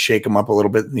players, maybe shake them up a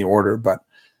little bit in the order, but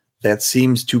that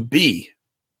seems to be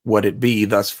what it be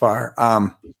thus far.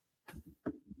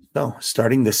 So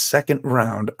starting the second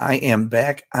round, I am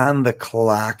back on the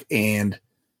clock, and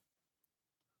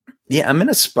I'm in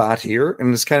a spot here,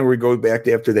 and it's kind of where we go back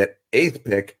to after that 8th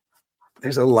pick.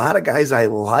 There's a lot of guys I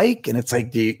like, and it's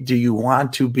like, do you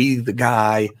want to be the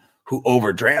guy who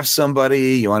overdrafts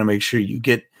somebody. You want to make sure you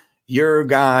get your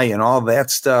guy and all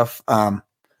that stuff. I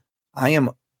am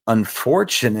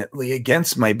unfortunately,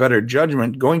 against my better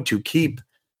judgment, going to keep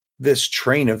this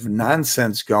train of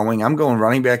nonsense going. I'm going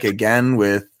running back again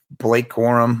with Blake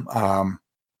Corum.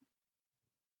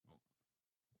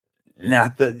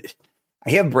 I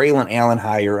have Braylon Allen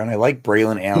higher, and I like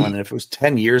Braylon Allen. And if it was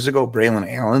 10 years ago,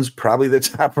 Braylon Allen's probably the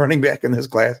top running back in this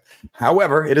class.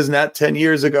 However, it is not 10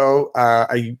 years ago.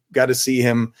 I got to see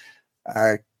him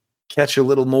catch a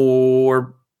little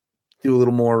more, do a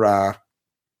little more,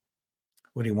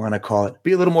 what do you want to call it?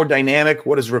 Be a little more dynamic,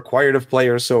 what is required of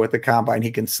players. So at the combine, he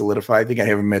can solidify. I think I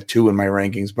have him at 2 in my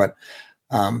rankings, but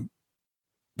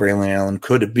Braylon Allen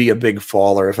could be a big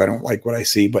faller if I don't like what I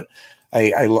see. But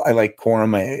I like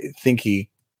Corum. I think he,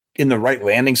 in the right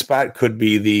landing spot, could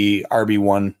be the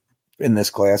RB1 in this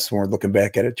class when we're looking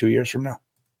back at it 2 years from now.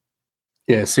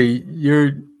 Yeah, see,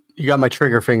 you got my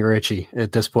trigger finger itchy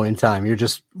at this point in time. You're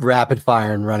just rapid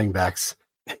firing running backs,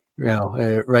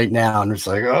 right now, and it's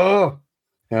like,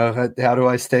 how do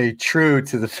I stay true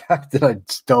to the fact that I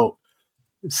just don't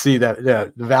see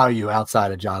the value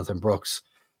outside of Jonathan Brooks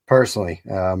personally?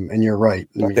 And you're right.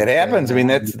 That happens. I mean,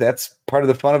 that's part of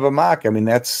the fun of a mock. I mean,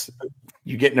 that's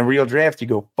you get in a real draft. You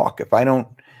go, fuck, if I don't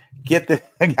get the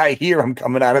guy here, I'm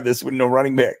coming out of this with no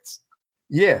running backs.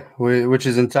 Yeah, which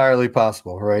is entirely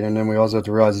possible, right? And then we also have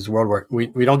to realize it's a world where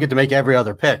we don't get to make every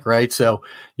other pick, right? So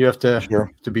you have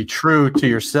to be true to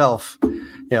yourself,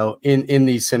 in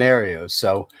these scenarios.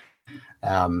 So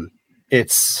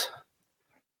it's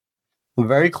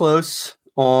very close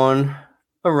on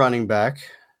a running back.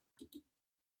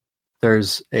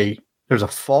 There's a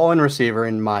fallen receiver,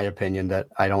 in my opinion, that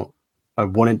I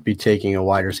wouldn't be taking a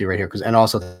wide receiver right here and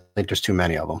also think there's too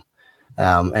many of them.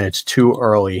 And it's too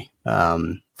early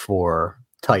for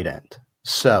tight end.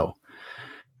 So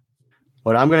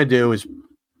what I'm going to do is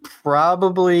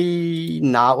probably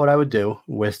not what I would do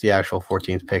with the actual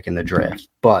 14th pick in the draft,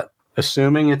 but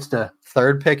assuming it's the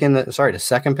second pick in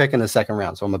the second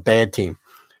round. So I'm a bad team.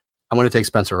 I'm going to take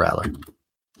Spencer Rattler.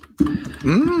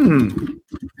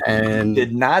 And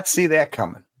did not see that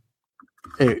coming.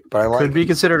 It could be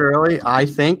considered early. I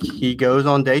think he goes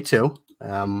on day 2.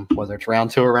 Whether it's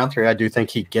round 2 or round 3, I do think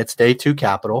he gets day 2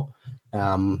 capital.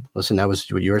 Listen, that was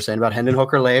what you were saying about Hendon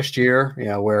Hooker last year,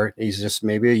 where he's just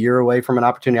maybe a year away from an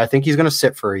opportunity. I think he's going to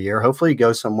sit for a year. Hopefully he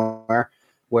goes somewhere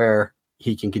where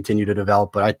he can continue to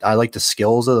develop. But I like the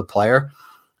skills of the player,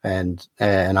 and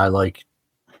I like,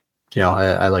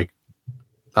 I like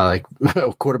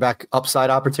quarterback upside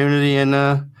opportunity in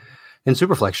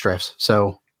Superflex drafts.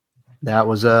 So that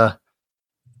was I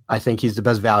think he's the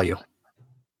best value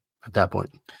at that point.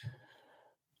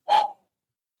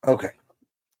 Okay.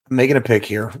 I'm making a pick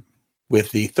here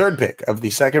with the 3rd pick of the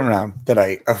second round that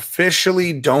I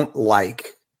officially don't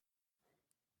like.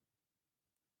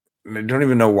 I don't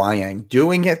even know why I'm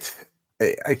doing it.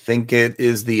 I think it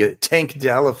is the Tank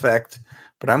Dell effect,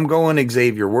 but I'm going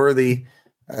Xavier Worthy.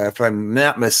 If I'm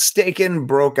not mistaken,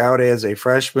 broke out as a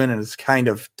freshman and it's kind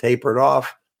of tapered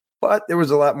off, but there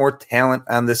was a lot more talent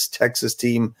on this Texas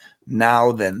team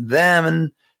now than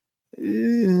them.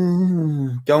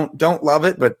 Don't love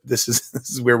it, but this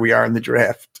is where we are in the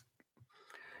draft.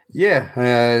 Yeah,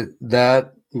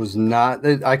 that was not.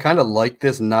 I kind of like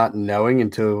this not knowing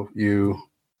until you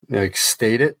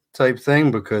state it type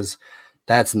thing, because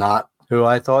that's not who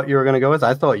I thought you were going to go with.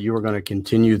 I thought you were going to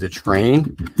continue the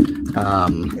train.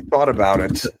 I thought about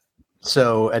it.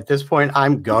 So at this point,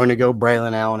 I'm going to go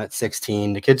Braylon Allen at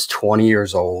 16. The kid's 20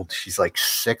 years old. She's like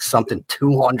 6'something",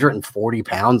 240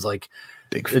 pounds. Like,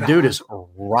 the dude is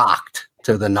rocked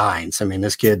to the nines. I mean,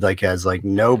 this kid has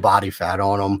no body fat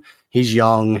on him. He's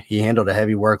young. He handled a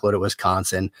heavy workload at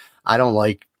Wisconsin. I don't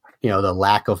like, the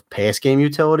lack of pass game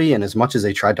utility. And as much as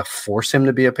they tried to force him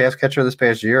to be a pass catcher this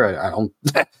past year, I don't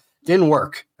didn't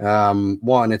work.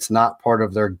 One, it's not part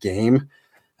of their game.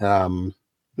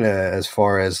 As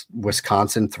far as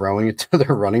Wisconsin throwing it to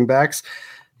their running backs,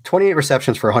 28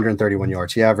 receptions for 131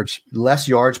 yards. He averaged less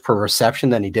yards per reception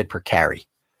than he did per carry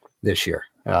this year.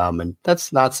 And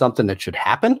that's not something that should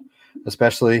happen,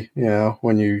 especially,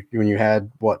 when you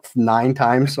had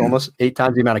almost 8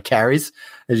 times the amount of carries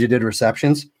as you did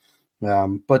receptions.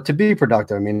 But to be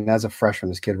productive, I mean, as a freshman,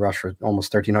 this kid rushed for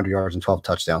almost 1,300 yards and 12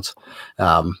 touchdowns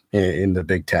in the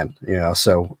Big Ten.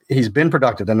 So he's been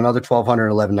productive. Then another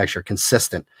 1,211 next year,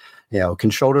 consistent. Can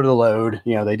shoulder the load.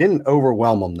 They didn't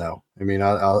overwhelm him though. I mean,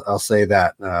 I'll say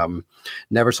that.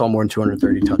 Never saw more than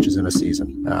 230 touches in a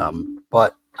season.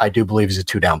 But I do believe he's a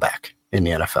 2-down back in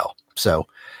the NFL. So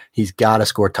he's got to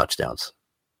score touchdowns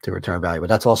to return value. But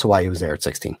that's also why he was there at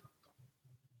 16.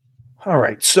 All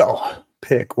right, so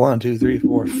pick 1, 2, 3,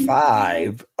 4,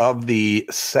 5 of the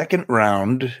second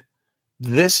round.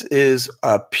 This is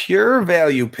a pure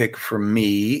value pick for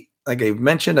me. Like I've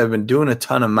mentioned, I've been doing a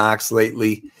ton of mocks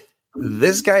lately.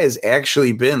 This guy has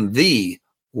actually been the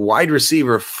wide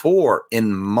receiver 4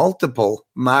 in multiple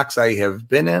mocks I have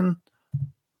been in.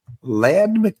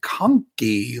 Ladd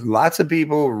McConkey. Lots of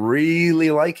people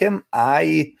really like him.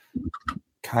 I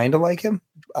kind of like him.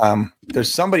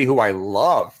 There's somebody who I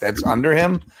love that's under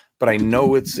him, but I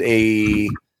know it's a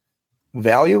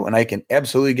value and I can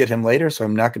absolutely get him later, so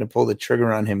I'm not going to pull the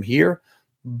trigger on him here,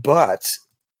 but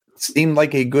it seemed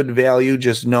like a good value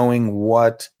just knowing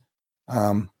what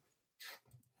I've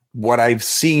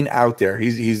seen out there.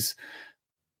 He's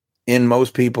in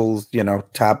most people's,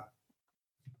 top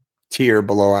tier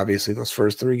below, obviously, those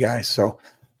first 3 guys. So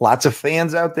lots of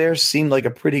fans out there. Seemed like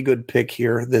a pretty good pick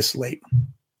here this late.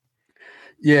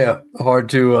 Yeah, hard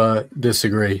to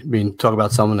disagree. I mean, talk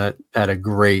about someone that had a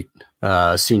great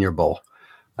Senior Bowl.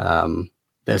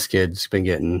 This kid's been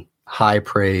getting high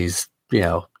praise,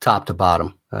 top to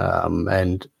bottom,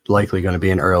 and likely going to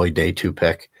be an early round 2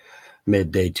 pick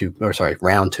in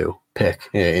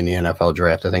the NFL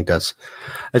draft. I think that's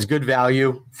good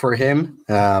value for him.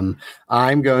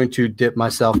 I'm going to dip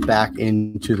myself back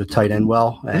into the tight end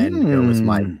and go with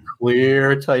my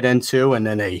clear tight end 2, and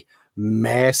then a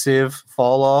massive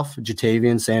fall off.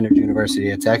 JDB Sanders, University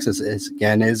of Texas,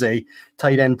 is a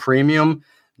tight end premium.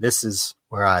 This is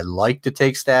where I like to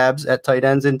take stabs at tight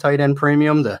ends in tight end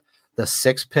premium. The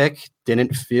 6th pick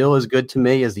didn't feel as good to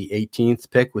me as the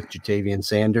 18th pick with JDB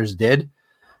Sanders did.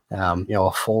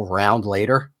 A full round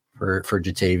later for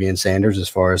JDB Sanders as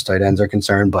far as tight ends are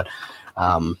concerned. But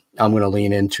I'm going to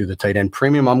lean into the tight end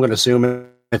premium. I'm going to assume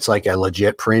it's like a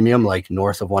legit premium, like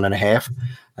north of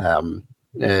 1.5.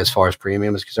 As far as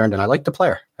premium is concerned, and I like the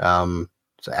player.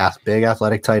 It's a big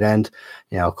athletic tight end,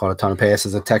 caught a ton of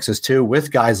passes at Texas too,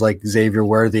 with guys like Xavier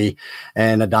Worthy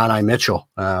and Adonai Mitchell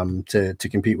to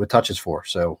compete with touches for.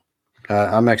 So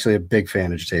I'm actually a big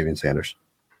fan of JDB Sanders.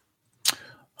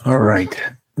 All right.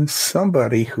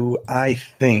 Somebody who I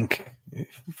think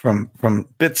from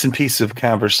bits and pieces of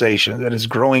conversation that is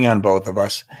growing on both of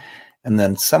us. And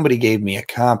then somebody gave me a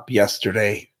comp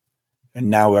yesterday, and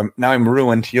now I'm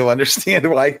ruined. You'll understand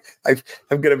why I'm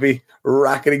going to be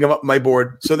rocketing them up my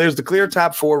board. So there's the clear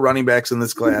top 4 running backs in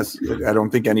this class. I don't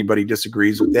think anybody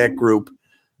disagrees with that group.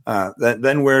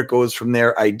 Then where it goes from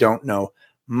there, I don't know.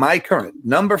 My current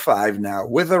number 5 now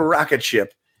with a rocket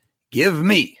ship. Give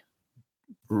me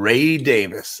Ray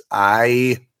Davis.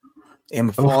 I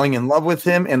am falling in love with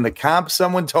him, and the comp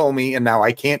someone told me, and now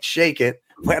I can't shake it.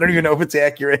 I don't even know if it's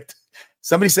accurate.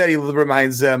 Somebody said he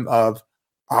reminds them of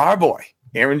our boy,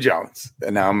 Aaron Jones.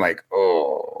 And now I'm like,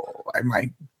 I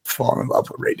might fall in love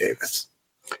with Ray Davis.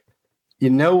 You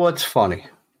know what's funny?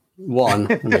 One,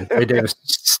 Ray Davis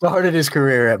started his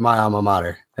career at my alma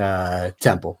mater,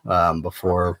 Temple,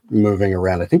 before moving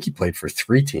around. I think he played for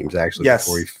 3 teams, actually,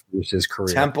 before he finished his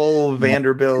career. Temple,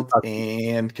 Vanderbilt,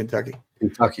 and Kentucky.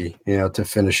 To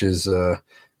finish his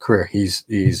career.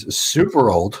 He's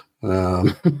super old.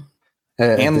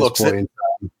 And looks it.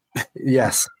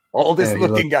 Yes. Oldest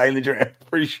looking guy in the draft,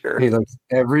 for sure. He looks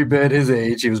every bit his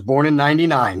age. He was born in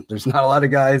 99. There's not a lot of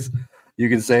guys you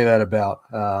can say that about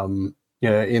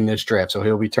in this draft. So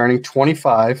he'll be turning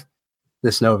 25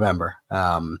 this November.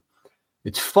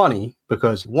 It's funny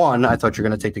because 1, I thought you're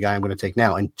going to take the guy I'm going to take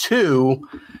now. And 2,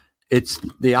 it's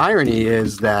the irony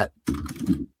is that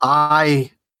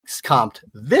I comped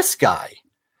this guy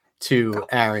to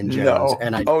Aaron Jones.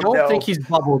 And I don't think he's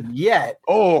bubbled yet.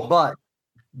 But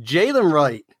Jalen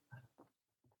Wright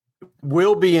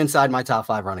will be inside my top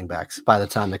 5 running backs by the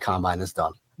time the combine is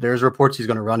done. There's reports he's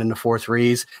going to run into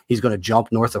 4.3s. He's going to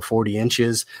jump north of 40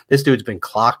 inches. This dude's been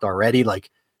clocked already like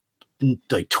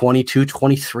 22,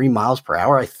 23 miles per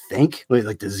hour, I think.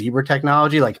 Like the zebra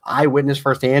technology. Like I witnessed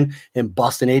firsthand him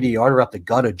busting 80-yarder up the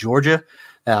gut of Georgia.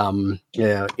 In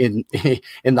the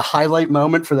highlight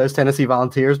moment for those Tennessee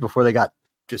Volunteers before they got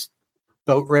just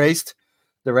boat raced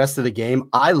the rest of the game.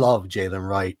 I love Jalen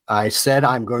Wright. I said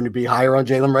I'm going to be higher on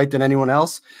Jalen Wright than anyone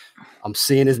else. I'm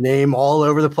seeing his name all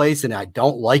over the place, and I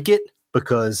don't like it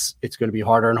because it's going to be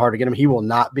harder and harder to get him. He will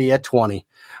not be at 20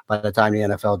 by the time the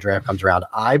NFL draft comes around.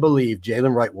 I believe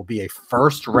Jalen Wright will be a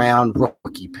first-round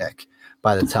rookie pick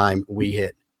by the time we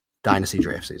hit dynasty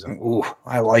draft season. Ooh,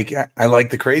 I like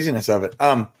the craziness of it.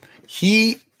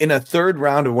 He in a 3rd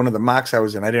round of one of the mocks I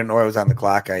was in. I didn't know I was on the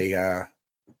clock. I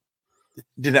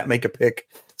did not make a pick,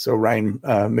 so Ryan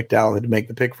McDowell had to make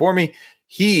the pick for me.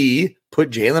 He put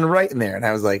Jalen Wright in there, and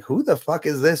I was like, "Who the fuck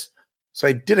is this?" So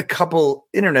I did a couple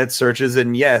internet searches,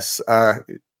 and yes,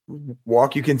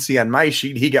 Walk, you can see on my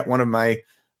sheet, he got one of my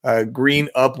green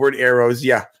upward arrows.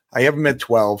 Yeah, I have him at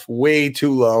 12, way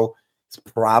too low. It's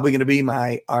probably going to be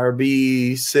my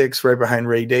RB6 right behind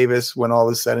Ray Davis when all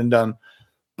is said and done.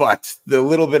 But the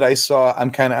little bit I saw,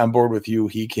 I'm kind of on board with you.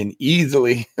 He can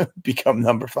easily become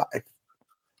number 5.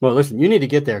 Well, listen, you need to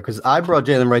get there because I brought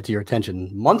Jalen Wright to your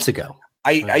attention months ago.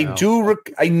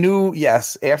 I knew,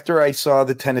 yes, after I saw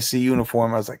the Tennessee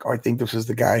uniform, I was like, oh, I think this is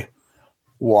the guy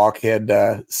Walk had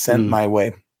sent my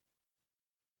way.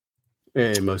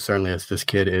 It most certainly is. This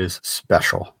kid is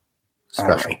special. All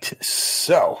right.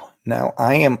 So now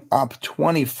I am up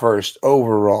 21st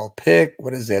overall pick.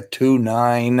 What is that?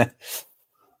 2-9.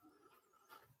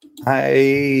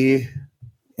 I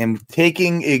am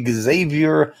taking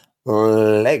Xavier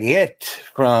Leggett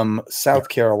from South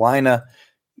Carolina.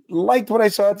 Liked what I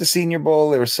saw at the Senior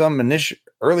Bowl. There were some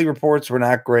early reports were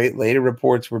not great. Later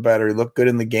reports were better. He looked good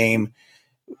in the game.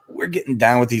 We're getting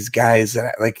down with these guys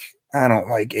that I don't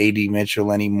like AD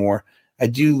Mitchell anymore. I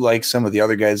do like some of the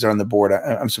other guys that are on the board.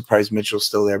 I'm surprised Mitchell's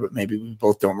still there, but maybe we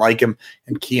both don't like him.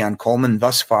 And Keon Coleman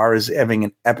thus far is having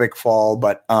an epic fall.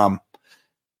 But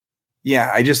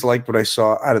yeah, I just liked what I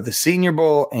saw out of the Senior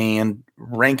Bowl and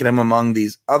ranking him among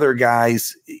these other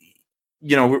guys.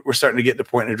 You know, we're starting to get to the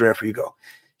point in the draft where you go,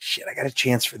 shit, I got a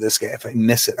chance for this guy. If I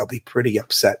miss it, I'll be pretty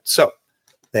upset. So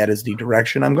that is the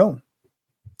direction I'm going.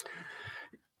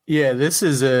 Yeah, this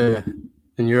is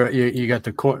and you got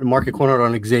the market cornered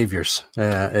on Xavier's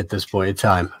at this point in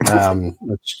time.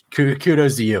 Which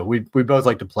kudos to you. We both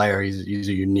like the player. He's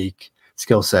a unique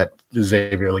skill set,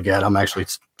 Xavier Leggett. I'm actually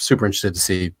super interested to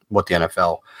see what the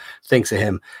NFL thinks of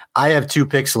him. I have 2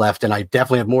 picks left, and I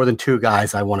definitely have more than 2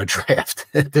 guys I want to draft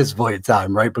at this point in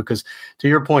time, right? Because to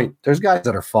your point, there's guys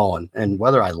that are falling, and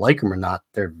whether I like them or not,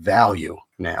 their value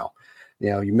now. You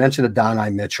know, you mentioned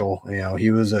Adonai Mitchell. You know, he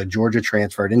was a Georgia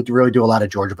transfer. Didn't really do a lot at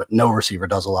Georgia, but no receiver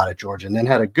does a lot at Georgia. And then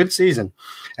had a good season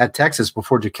at Texas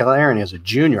before Jaquel Aaron as a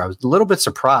junior. I was a little bit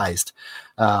surprised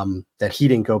that he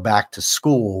didn't go back to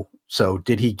school. So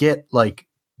did he get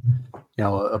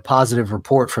a positive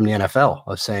report from the NFL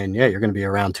of saying, yeah, you're going to be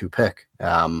a round 2 pick?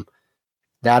 That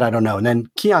I don't know. And then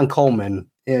Keon Coleman,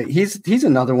 he's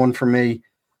another one for me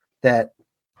that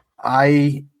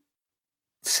I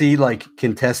see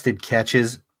contested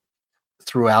catches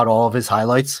throughout all of his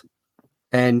highlights,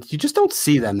 and you just don't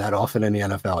see them that often in the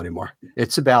NFL anymore.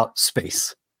 It's about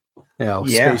space,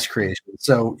 space creation.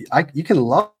 So you can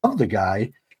love the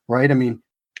guy, right? I mean,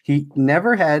 he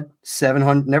never had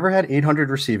 800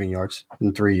 receiving yards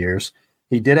in 3 years.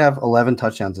 He did have 11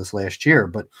 touchdowns this last year,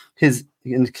 but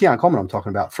and Keon Coleman I'm talking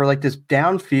about, for this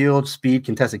downfield speed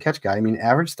contested catch guy, I mean,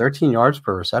 average 13 yards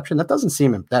per reception. That doesn't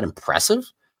seem that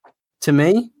impressive to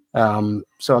me.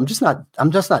 So I'm just not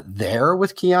there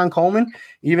with Keon Coleman,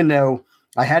 even though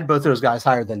I had both of those guys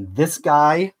higher than this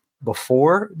guy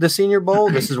before the Senior Bowl.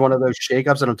 This is one of those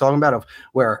shakeups that I'm talking about of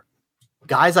where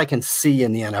guys I can see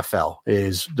in the NFL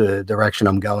is the direction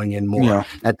I'm going in more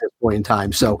at this point in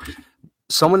time. So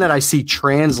someone that I see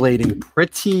translating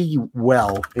pretty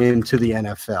well into the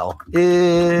NFL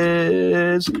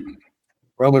is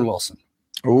Roman Wilson.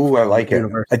 Oh, I like it.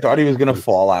 I thought he was going to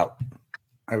fall out.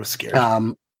 I was scared.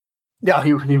 Yeah,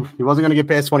 he wasn't going to get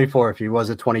past 24 if he was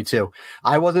at 22.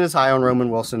 I wasn't as high on Roman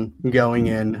Wilson going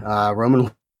in.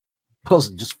 Roman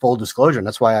Wilson, just full disclosure, and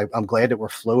that's why I'm glad that we're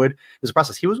fluid in this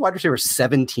process. He was wide receiver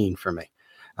 17 for me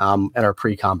at our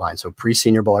pre-combine, so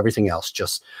pre-Senior Bowl, everything else,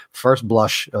 just first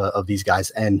blush of these guys.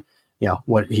 And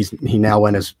what he now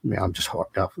went as just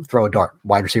throw a dart,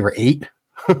 wide receiver 8,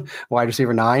 wide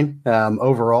receiver 9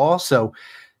 overall. So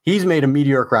he's made a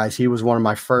meteoric rise. He was one of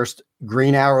my first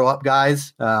green arrow up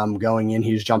guys going in.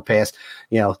 He's jumped past,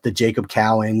 the Jacob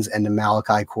Cowens and the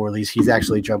Malachi Corleys. He's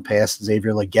actually jumped past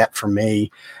Xavier Leggett for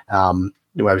me. I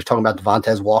was talking about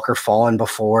Devontae Walker falling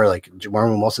before.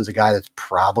 Roman Wilson's a guy that's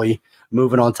probably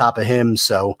moving on top of him.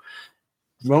 So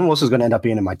Roman Wilson's going to end up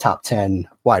being in my top 10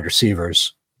 wide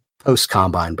receivers post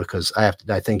combine because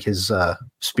I think his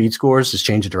speed scores, his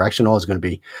change of direction, all is going to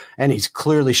be, and he's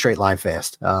clearly straight line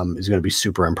fast. Is going to be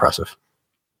super impressive.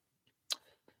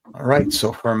 All right.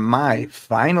 So for my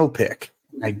final pick,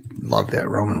 I love that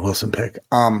Roman Wilson pick.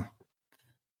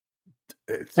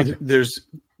 There's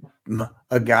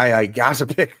a guy I got to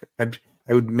pick. I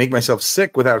would make myself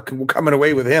sick without coming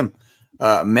away with him.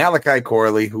 Malachi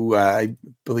Corley, who I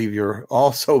believe you're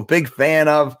also a big fan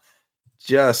of.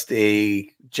 Just a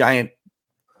giant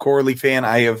Corley fan.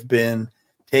 I have been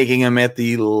taking him at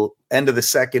the end of the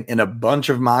second in a bunch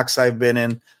of mocks I've been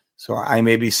in. So I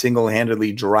may be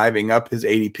single-handedly driving up his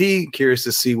ADP. Curious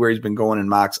to see where he's been going in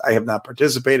mocks I have not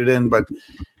participated in. But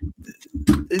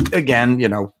again,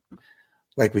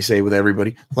 like we say with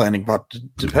everybody, landing spot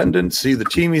dependent, see the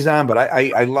team he's on. But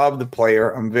I love the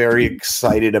player. I'm very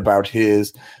excited about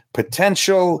his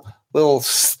potential. Little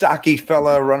stocky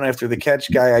fella, run after the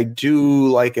catch guy. I do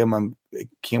like him. I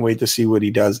can't wait to see what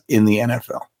he does in the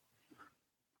NFL.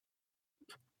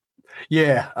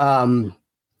 Yeah.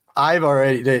 I've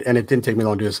already, and it didn't take me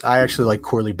long to do this. I actually like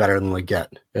Corley better than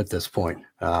Leggett at this point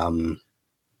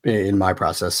in my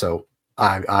process. So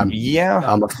I'm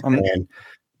a fan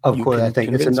of Corley. I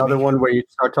think it's another one where you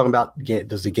start talking about,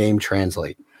 does the game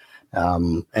translate?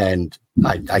 And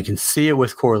I can see it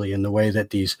with Corley in the way that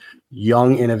these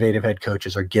young, innovative head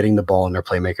coaches are getting the ball in their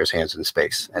playmakers' hands in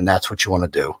space. And that's what you want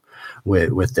to do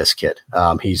with this kid.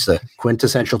 He's the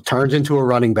quintessential turns into a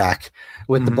running back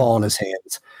with the ball in his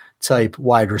hands type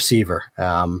wide receiver.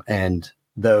 And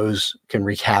those can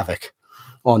wreak havoc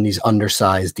on these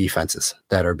undersized defenses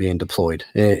that are being deployed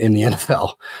in the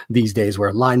NFL these days,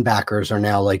 where linebackers are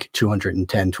now like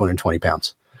 210, 220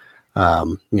 pounds.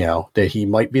 That he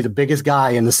might be the biggest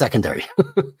guy in the secondary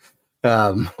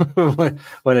when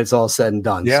it's all said and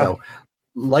done. Yeah. So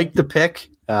like the pick,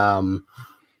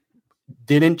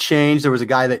 didn't change. There was a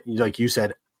guy that, like you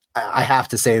said, I have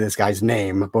to say this guy's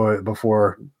name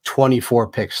before 24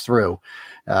 picks through,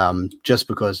 just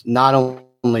because not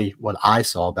only what I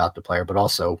saw about the player, but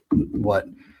also what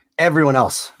everyone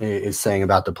else is saying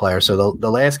about the player. So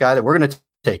the last guy that we're going to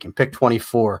take in pick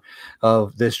 24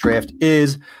 of this draft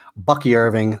is Bucky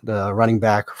Irving, the running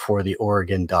back for the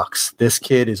Oregon Ducks. This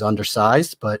kid is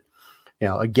undersized, but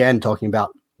again, talking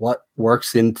about what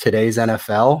works in today's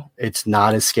NFL, it's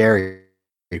not as scary.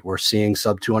 We're seeing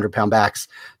sub 200-pound backs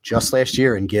just last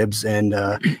year in Gibbs and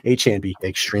Achane be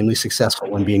extremely successful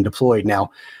when being deployed.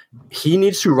 Now, he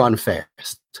needs to run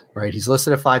fast, right? He's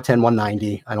listed at 5'10",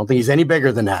 190. I don't think he's any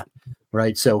bigger than that,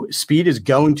 right? So speed is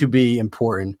going to be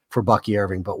important for Bucky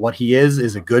Irving, but what he is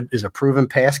a proven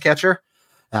pass catcher.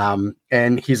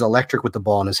 And he's electric with the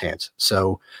ball in his hands.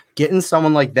 So getting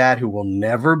someone like that who will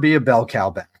never be a bell cow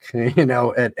back,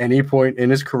 at any point in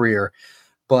his career,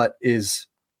 but is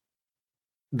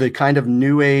the kind of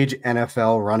new age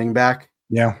NFL running back.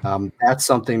 Yeah. That's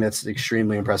something that's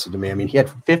extremely impressive to me. I mean, he had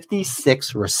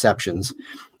 56 receptions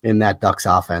in that Ducks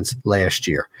offense last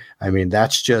year. I mean,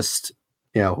 that's just,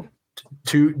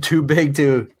 too big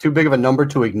of a number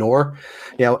to ignore,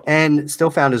 and still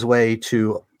found his way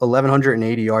to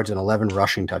 1,180 yards and 11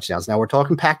 rushing touchdowns. Now we're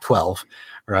talking Pac-12,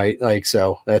 right? Like,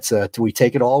 so that's we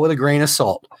take it all with a grain of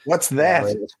salt. What's that?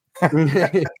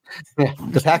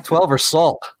 The Pac-12 or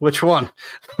salt? Which one?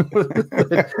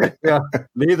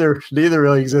 Neither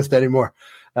really exist anymore.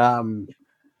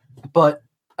 But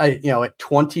at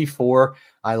 24,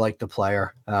 I like the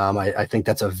player. I think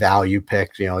that's a value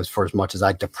pick, for as much as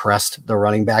I depressed the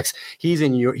running backs. He's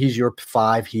your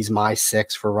 5. He's my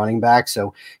 6 for running back.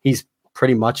 So he's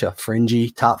pretty much a fringy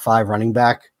top 5 running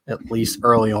back, at least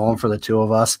early on for the two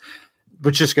of us,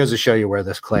 which just goes to show you where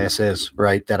this class is,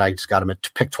 right? That I just got him at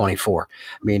pick 24.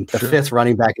 I mean, the 5th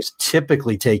running back is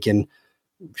typically taken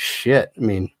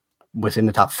within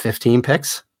the top 15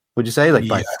 picks. Would you say, like,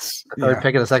 by the third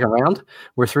pick of the second round?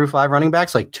 We're through 5 running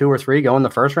backs, like 2 or 3 go in the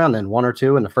first round, then 1 or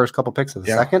 2 in the first couple picks of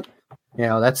the second.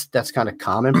 That's kind of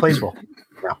commonplace. Well,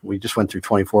 we just went through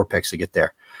 24 picks to get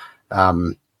there,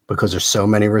 because there's so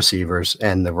many receivers,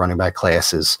 and the running back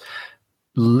class is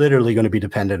literally going to be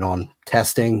dependent on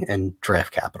testing and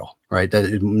draft capital, right?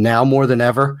 That now more than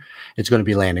ever, it's going to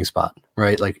be landing spot,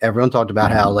 right? Like everyone talked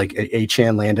about how like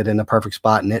Achane landed in the perfect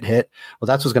spot and it hit. Well,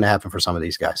 that's what's going to happen for some of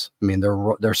these guys. I mean,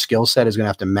 their skill set is going to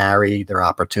have to marry their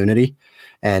opportunity,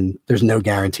 and there's no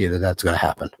guarantee that that's going to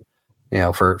happen,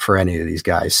 for any of these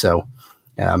guys. So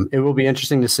it will be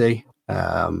interesting to see,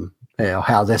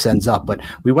 how this ends up. But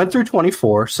we went through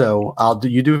 24, so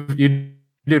you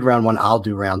did round 1, I'll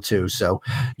do round 2. So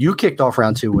you kicked off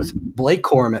round 2 with Blake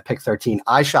Corum at pick 13.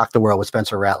 I shocked the world with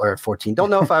Spencer Rattler at 14. Don't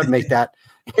know if I would make that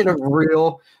in a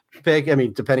real pick. I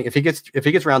mean, depending if he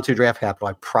gets round 2 draft capital,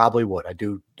 I probably would. I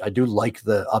do like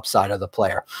the upside of the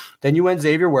player. Then you went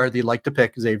Xavier Worthy, like to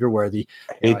pick Xavier Worthy.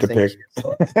 Hate to pick.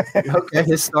 Okay,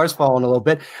 his star's falling a little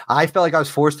bit. I felt like I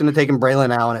was forced into taking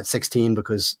Braylon Allen at 16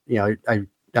 because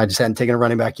I just hadn't taken a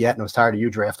running back yet, and I was tired of you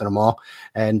drafting them all.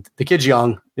 And the kid's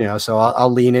young, so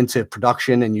I'll lean into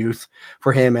production and youth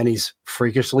for him, and he's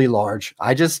freakishly large.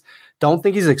 I just don't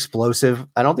think he's explosive.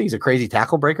 I don't think he's a crazy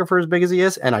tackle breaker for as big as he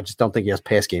is, and I just don't think he has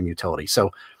pass game utility.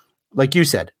 So, like you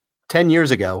said, 10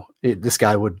 years ago, this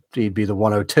guy he'd be the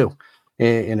 102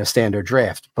 in a standard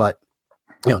draft. But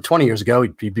 20 years ago,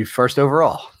 he'd be first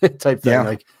overall type thing. Yeah.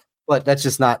 Like but that's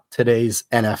just not today's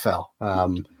NFL.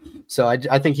 So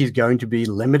I think he's going to be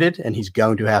limited, and he's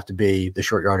going to have to be the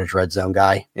short yardage red zone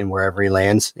guy in wherever he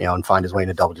lands, and find his way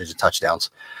into double-digit touchdowns.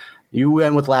 You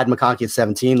went with Ladd McConkey at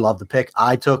 17. Love the pick.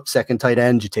 I took second tight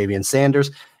end, Jatavian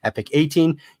Sanders, at pick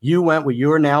 18. You went with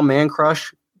your now man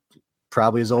crush,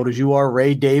 probably as old as you are,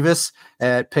 Ray Davis,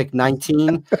 at pick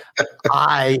 19.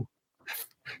 I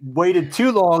waited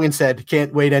too long and said,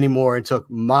 can't wait anymore, and took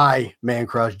my man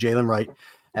crush, Jalen Wright,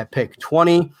 at pick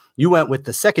 20. You went with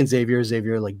the second Xavier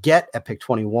Legette, at pick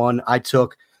 21. I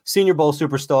took Senior Bowl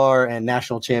superstar and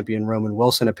national champion Roman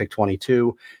Wilson at pick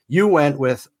 22. You went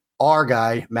with our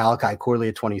guy, Malachi Corley,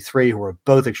 at 23, who we're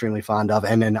both extremely fond of.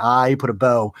 And then I put a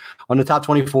bow on the top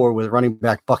 24 with running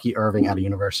back Bucky Irving out of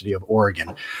University of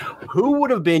Oregon. Who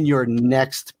would have been your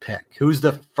next pick? Who's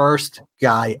the first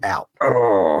guy out?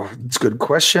 Oh, it's a good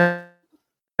question.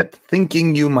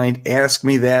 Thinking you might ask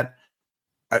me that.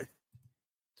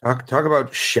 Talk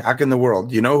about shocking the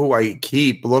world. You know who I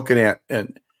keep looking at?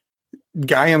 And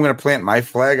guy I'm going to plant my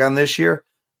flag on this year?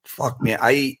 Fuck me.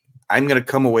 I'm going to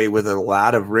come away with a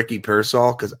lot of Ricky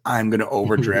Pearsall because I'm going to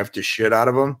overdraft the shit out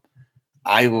of him.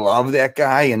 I love that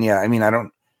guy. And yeah, I mean,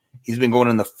 he's been going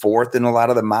in the fourth in a lot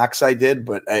of the mocks I did,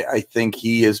 but I think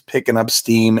he is picking up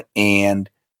steam, and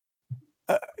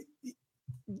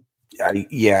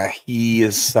he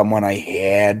is someone I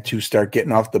had to start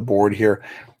getting off the board here.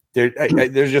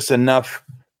 There's just enough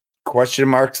question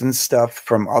marks and stuff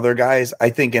from other guys. I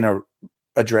think in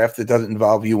a draft that doesn't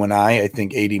involve you and I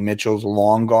think A.D. Mitchell's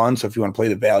long gone. So if you want to play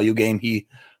the value game, he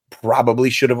probably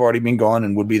should have already been gone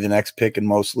and would be the next pick in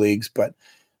most leagues. But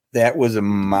that was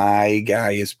my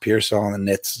guy is Pearsall, and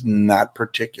it's not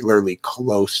particularly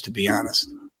close, to be honest.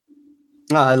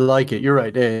 I like it. You're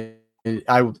right.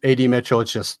 A.D. Mitchell,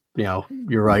 it's just,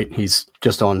 you're right. He's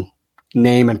just on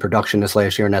name and production this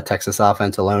last year in that Texas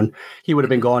offense alone. He would have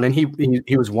been gone, and he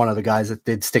was one of the guys that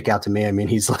did stick out to me. I mean,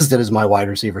 he's listed as my wide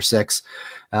receiver 6,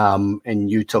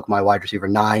 and you took my wide receiver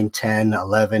 9, 10,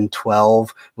 11,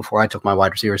 12 before I took my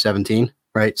wide receiver 17,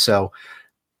 right? So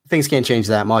things can't change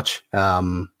that much.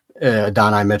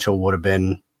 Adonai Mitchell would have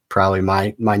been probably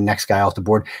my next guy off the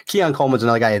board. Keon Coleman's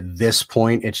another guy at this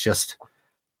point. It's just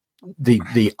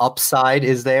the upside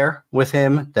is there with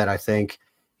him that I think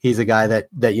he's a guy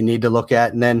that you need to look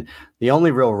at. And then the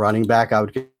only real running back I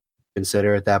would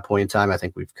consider at that point in time, I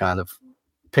think we've kind of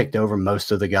picked over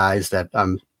most of the guys that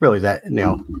I'm really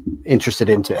interested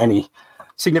in to any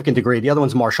significant degree. The other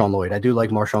one's Marshawn Lloyd. I do like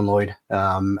Marshawn Lloyd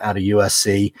out of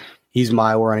USC. He's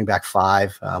my running back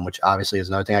 5, which obviously is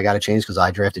another thing I got to change because I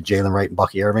drafted Jalen Wright and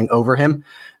Bucky Irving over him.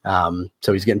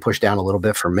 So he's getting pushed down a little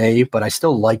bit for me, but I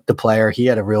still like the player. He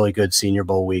had a really good Senior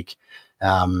Bowl week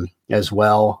as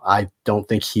well. I don't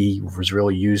think he was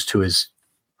really used to his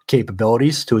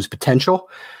capabilities, to his potential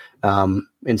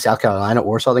in South Carolina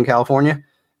or Southern California.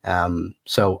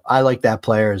 So I like that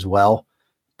player as well.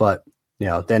 But,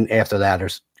 then after that,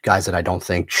 there's guys that I don't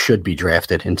think should be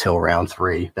drafted until round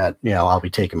 3 that, I'll be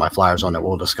taking my flyers on that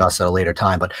we'll discuss at a later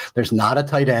time. But there's not a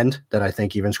tight end that I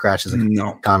think even scratches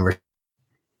the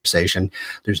conversation.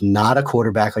 There's not a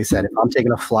quarterback. Like I said, if I'm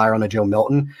taking a flyer on a Joe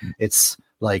Milton, it's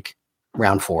like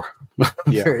round 4,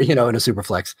 in a super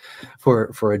flex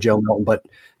for a Joe Milton. But,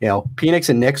 Penix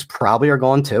and Knicks probably are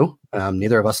gone too.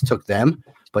 Neither of us took them,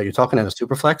 but you're talking in a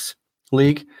super flex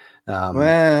league.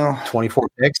 24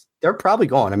 picks, they're probably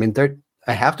gone. I mean,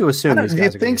 I have to assume these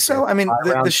guys. Do you think so? I mean,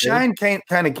 the shine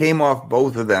kind of came off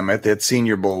both of them at that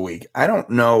Senior Bowl week. I don't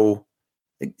know.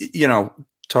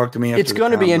 Talk to me. It's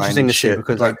going to be interesting to see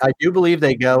because I do believe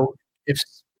they go if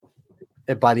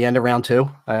by the end of round 2.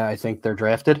 I think they're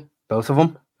drafted, both of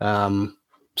them.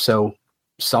 So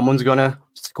someone's going to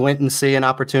squint and see an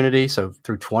opportunity. So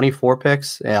through 24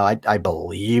 picks, I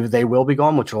believe they will be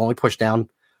gone, which will only push down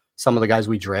some of the guys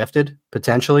we drafted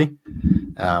potentially.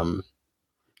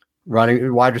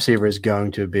 Running wide receiver is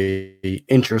going to be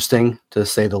interesting to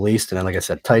say the least. And then, like I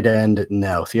said, tight end,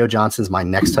 no. Theo Johnson's my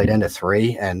next tight end at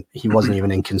 3, and he wasn't even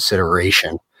in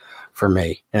consideration for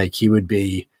me. Like he would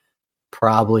be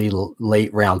probably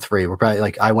late round 3. We're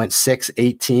probably I went 6,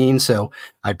 18, so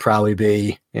I'd probably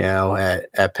be,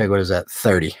 at pick, what is that,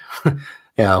 30.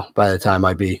 By the time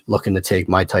I'd be looking to take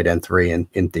my tight end 3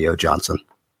 in Theo Johnson.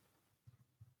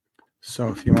 So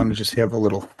if you want to just have a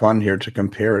little fun here to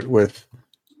compare it with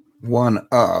one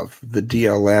of the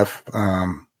DLF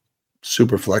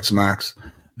Superflex mocks,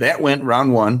 that went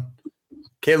round 1.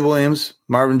 Caleb Williams,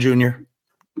 Marvin Jr.,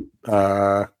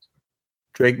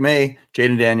 Drake May,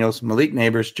 Jaden Daniels, Malik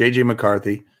Neighbors, JJ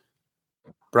McCarthy,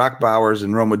 Brock Bowers,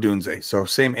 and Roma Dunze. So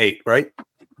same 8, right?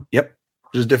 Yep.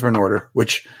 Just different order,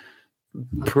 which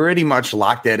pretty much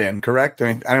lock that in, correct?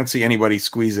 I mean, I don't see anybody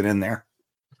squeezing in there.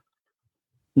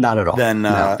 Not at all. Then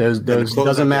no, those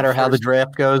doesn't matter how the first.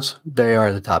 draft goes. They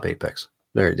are the top 8 picks.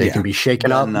 They can be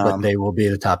shaken up, but they will be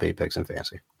the top 8 picks in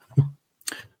fantasy.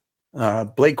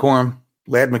 Blake Corum,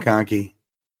 Ladd McConkey,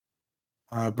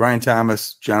 Brian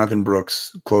Thomas, Jonathan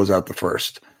Brooks close out the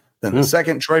first. Then the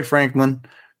second, Troy Franklin,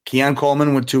 Keon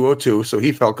Coleman with 202, so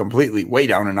he fell completely way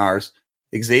down in ours.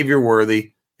 Xavier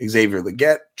Worthy, Xavier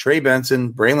Legette, Trey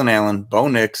Benson, Braylon Allen, Bo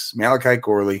Nix, Malachi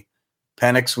Corley,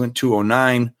 Penix went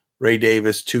 209, Ray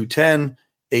Davis 210,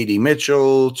 A.D.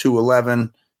 Mitchell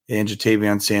 211, and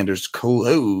Jatavion Sanders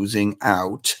closing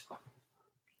out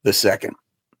the second.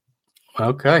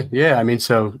 Okay. Yeah. I mean,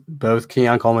 so both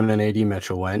Keon Coleman and A.D.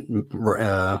 Mitchell went.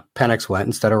 Penix went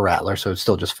instead of Rattler, so it's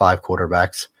still just 5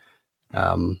 quarterbacks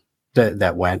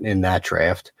that went in that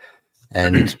draft,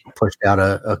 and pushed out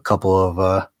a couple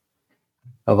of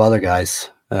other guys.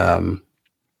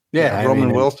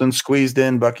 Roman Wilson squeezed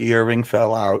in. Bucky Irving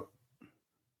fell out.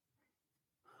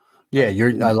 Yeah,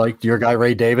 I liked your guy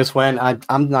Ray Davis went.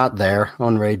 I'm not there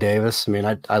on Ray Davis. I mean,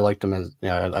 I liked him as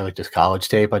I liked his college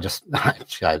tape. I just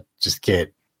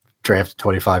can't draft a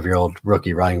 25-year-old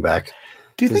rookie running back.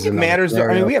 Do you think it matters?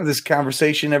 I mean, we have this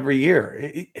conversation every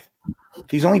year. If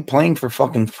he's only playing for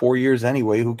fucking 4 years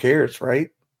anyway, who cares, right?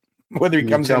 Whether he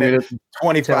comes in at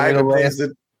 25 and plays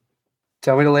it.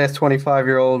 Tell me the last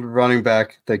 25-year-old running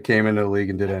back that came into the league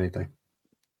and did anything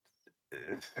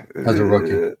as a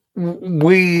rookie.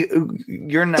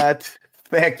 You're not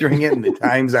factoring in the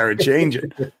times are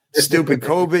changing. Stupid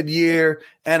COVID year,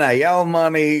 NIL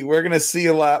money. We're going to see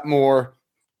a lot more.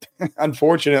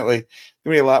 Unfortunately,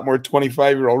 there'll be a lot more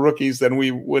 25-year-old rookies than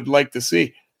we would like to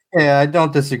see. Yeah, I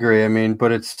don't disagree. I mean,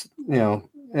 but it's,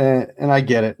 and I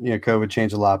get it. COVID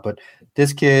changed a lot, but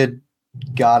this kid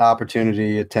got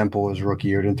opportunity at Temple his rookie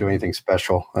year, didn't do anything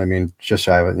special. I mean, just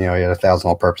shy of it. He had 1,000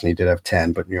 all purpose and he did have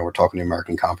 10, but we're talking the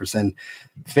American Conference. Then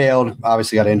failed,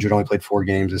 obviously got injured, only played 4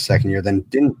 games his second year, then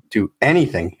didn't do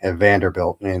anything at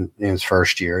Vanderbilt in his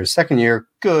first year. His second year,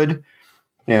 good.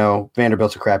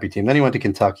 Vanderbilt's a crappy team. Then he went to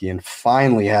Kentucky and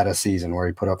finally had a season where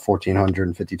he put up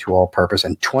 1,452 all-purpose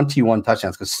and 21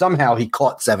 touchdowns because somehow he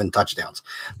caught 7 touchdowns.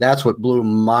 That's what blew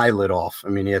my lid off. I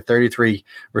mean, he had 33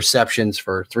 receptions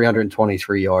for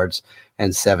 323 yards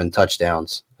and 7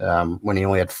 touchdowns when he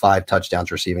only had 5 touchdowns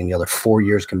receiving the other 4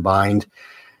 years combined.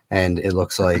 And it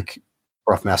looks like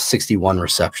rough math 61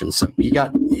 receptions. So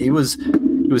he was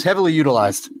heavily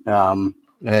utilized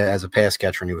as a pass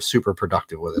catcher, and he was super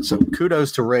productive with it. So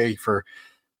kudos to Ray for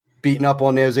beating up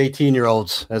on those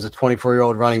 18-year-olds as a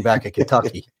 24-year-old running back at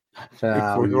Kentucky.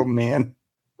 24-year-old man.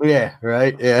 Yeah,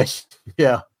 right. Yeah,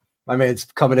 yeah. My man's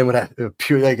coming in with a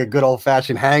pure, like a good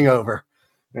old-fashioned hangover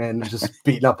and just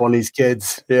beating up on these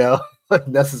kids, like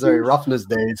necessary roughness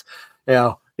days. He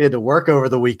had to work over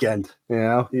the weekend. He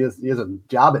has a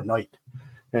job at night.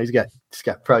 He's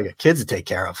probably got kids to take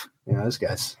care of.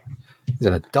 He's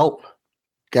an adult.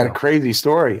 Got a crazy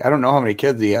story. I don't know how many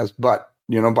kids he has, but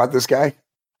you know about this guy?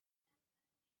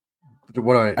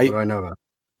 What do I know about?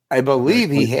 I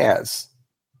believe he has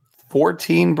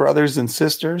 14 brothers and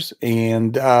sisters,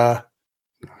 and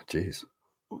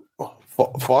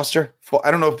foster.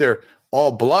 I don't know if they're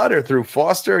all blood or through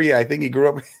foster. Yeah, I think he grew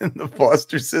up in the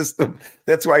foster system.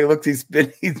 That's why he's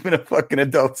been a fucking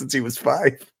adult since he was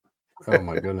 5. Oh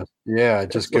my goodness. Yeah, I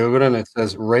just Googled it and it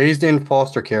says raised in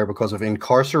foster care because of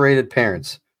incarcerated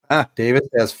parents. Davis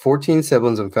has 14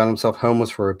 siblings and found himself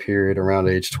homeless for a period around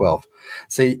age 12.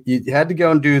 See, you had to go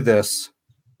and do this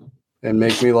and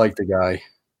make me like the guy.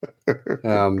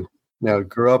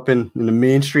 Grew up in the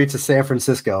mean streets of San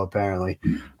Francisco, apparently.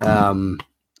 All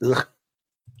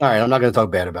right, I'm not going to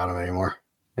talk bad about him anymore.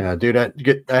 Yeah, dude,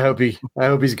 I hope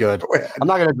he's good. I'm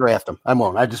not going to draft him. I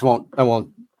won't.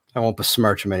 I won't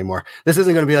besmirch him anymore. This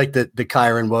isn't going to be like the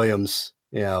Kyron Williams,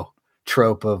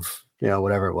 trope of,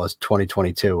 whatever it was,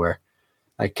 2022, where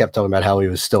I kept talking about how he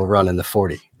was still running the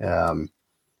 40. I'm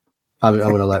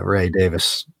going to let Ray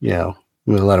Davis, I'm going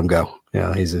to let him go.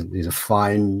 He's a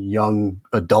fine young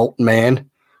adult man,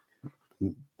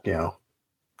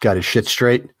 got his shit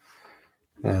straight,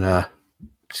 and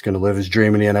just going to live his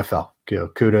dream in the NFL.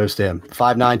 Kudos to him.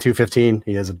 5'9", 215.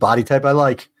 He has a body type I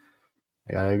like.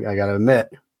 I got to admit.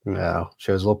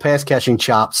 Shows a little pass catching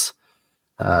chops.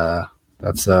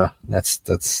 That's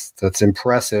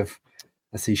impressive.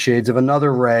 I see shades of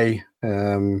another Ray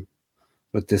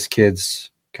with this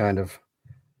kid's kind of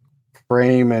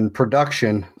frame and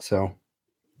production. So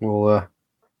we'll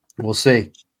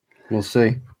see. We'll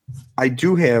see. I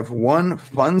do have one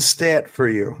fun stat for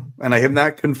you, and I have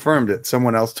not confirmed it.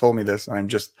 Someone else told me this, and I'm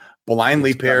just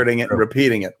blindly parroting it and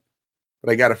repeating it.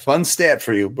 but I got a fun stat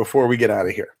for you before we get out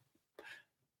of here.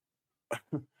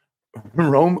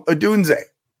 Rome Odunze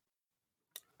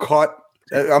caught,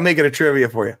 I'll make it a trivia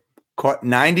for you, caught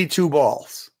 92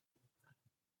 balls.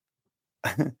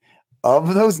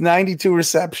 Of those 92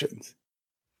 receptions,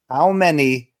 how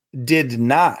many did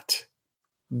not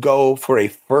go for a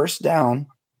first down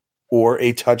or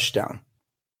a touchdown?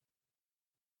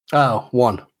 Oh,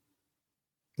 1.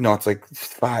 No, it's like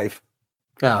 5.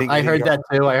 No, think I they heard go- that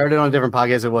too. I heard it on a different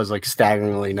podcast. It was like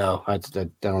staggeringly no. I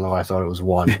don't know why I thought it was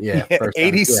 1. Yeah, first down.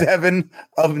 87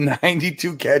 of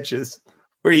 92 catches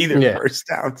were either Yeah. first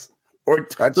downs or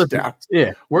touchdowns.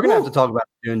 Yeah, we're gonna have to Woo. talk about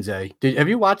Dunze. Have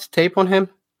you watched tape on him?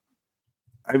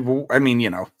 I mean,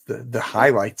 the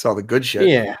highlights, all the good shit.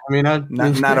 Yeah, I mean,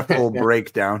 Not a full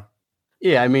breakdown.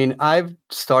 Yeah, I mean, I've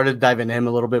started diving into him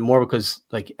a little bit more because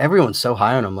like everyone's so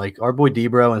high on him. Like our boy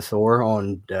Debro and Thor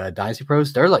on Dynasty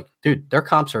Pros, they're like, dude, their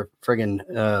comps are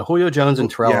friggin' Julio Jones and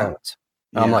Terrell Yeah. Owens.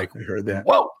 And I'm Yeah, like, I heard that.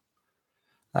 whoa.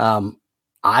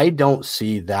 I don't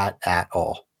see that at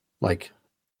all. Like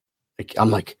I'm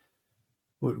like,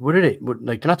 what are they?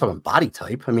 Like they're not talking body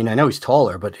type. I mean, I know he's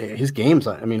taller, but his game's.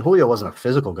 I mean, Julio wasn't a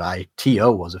physical guy.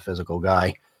 T.O. was a physical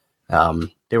guy.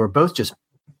 They were both just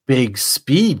big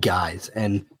speed guys,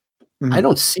 and I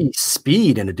don't see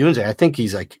speed in Odunze. I think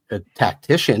he's like a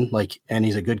tactician, and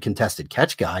he's a good contested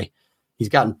catch guy. He's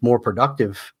gotten more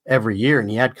productive every year, and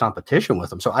he had competition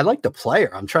with him. So I like the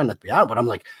player. I'm trying not to be out, but I'm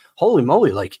like, holy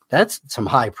moly, like that's some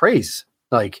high praise.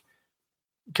 Like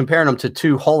comparing him to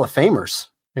 2 Hall of Famers,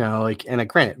 and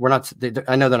granted, we're not.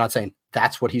 I know they're not saying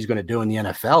that's what he's going to do in the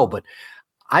NFL, but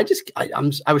I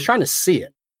was trying to see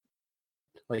it.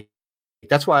 Like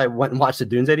that's why I went and watched the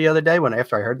Dunze the other day.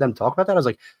 After I heard them talk about that, I was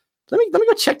like, let me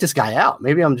go check this guy out.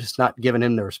 Maybe I'm just not giving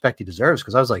him the respect he deserves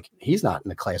because I was like, he's not in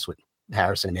the class with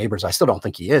Harrison and Neighbors. I still don't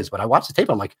think he is, but I watched the tape.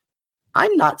 I'm like,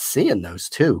 I'm not seeing those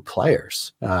 2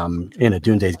 players in a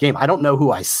Dunze's game. I don't know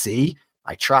who I see.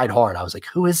 I tried hard. I was like,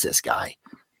 who is this guy?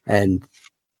 And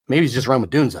maybe he's just Rome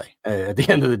Odunze at the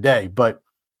end of the day. But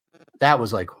that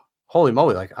was like, holy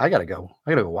moly! Like I gotta go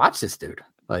watch this dude.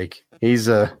 Like he's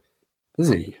a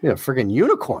freaking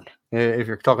unicorn. If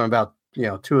you're talking about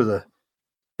 2 of the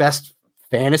best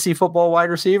fantasy football wide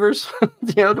receivers,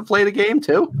 to play the game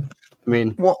too. I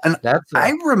mean, Well, and I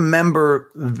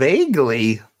remember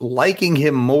vaguely liking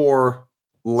him more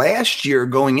last year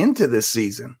going into this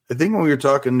season. I think when we were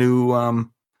talking to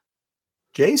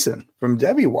Jason from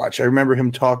Debbie Watch, I remember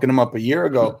him talking him up a year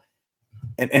ago,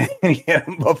 and he had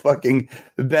a fucking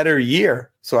better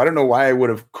year. So I don't know why I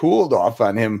would have cooled off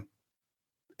on him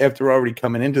after already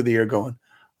coming into the year going,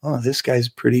 oh, this guy's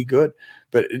pretty good.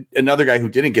 But another guy who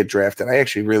didn't get drafted, I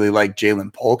actually really like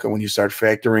Jalen Polk. And when you start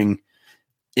factoring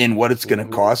in what it's going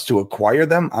to cost to acquire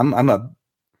them, I'm a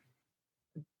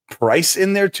price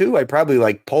in there too. I probably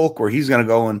like Polk where he's going to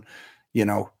go in,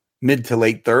 mid to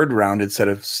late 3rd round instead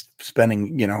of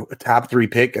spending, a top 3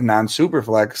 pick and non-super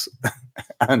flex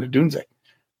on the Dunze.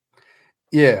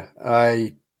 Yeah,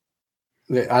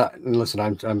 listen.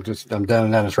 I'm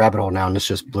down this rabbit hole now, and this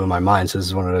just blew my mind. So this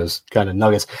is one of those kind of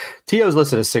nuggets. T.O.'s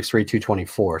listed as 6'3",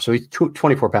 224, so he's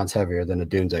 24 pounds heavier than a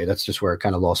Dunze. That's just where it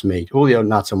kind of lost me. Julio,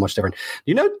 not so much different.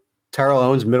 Terrell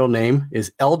Owens' middle name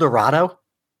is El Dorado?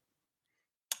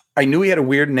 I knew he had a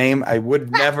weird name. I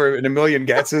would never, in a million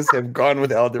guesses, have gone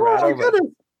with El Dorado. Oh my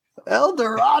goodness. El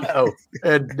Dorado.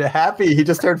 And happy he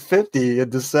just turned 50 in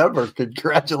December.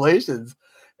 Congratulations,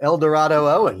 El Dorado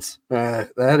Owens.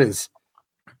 That is,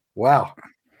 wow.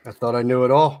 I thought I knew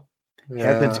it all.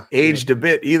 Hasn't aged a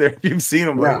bit either. If you've seen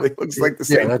him lately, looks like the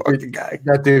same fucking guy.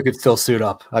 That dude could still suit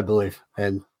up, I believe,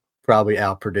 and probably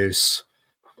outproduce,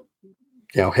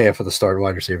 half of the starting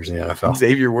wide receivers in the NFL.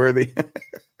 Xavier Worthy.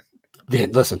 Yeah,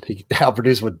 listen, he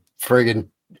outproduced what friggin'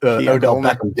 Odell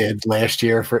Beckham did last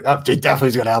year. He definitely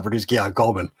is going to outproduce Keon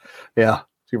Coleman. Yeah,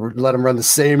 so let him run the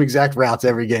same exact routes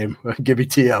every game. Give me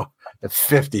T.O. at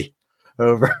 50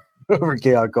 over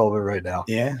Keon Coleman right now.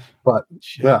 Yeah, but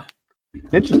yeah,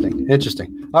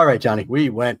 interesting. All right, Johnny, we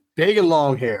went big and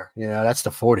long here. That's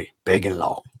the 40, big and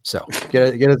long. So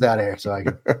get us out of here so I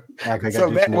can act like so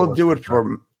Matt will do it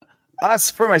for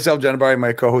us, for myself, John Barry,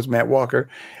 my co-host Matt Walker.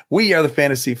 We are the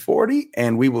Fantasy 40,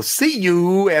 and we will see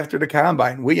you after the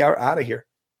Combine. We are out of here.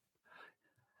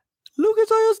 Lucas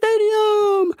Oil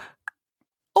Stadium.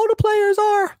 All the players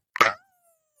are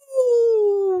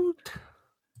out.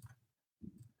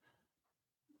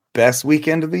 Best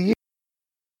weekend of the year.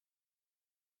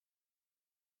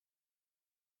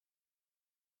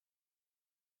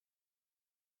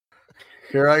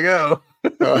 Here I go.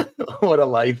 What a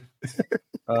life.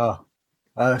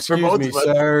 Excuse me,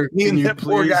 sir. Me and that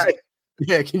poor guy.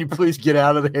 Yeah, can you please get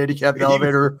out of the handicapped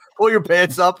elevator? Pull your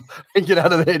pants up and get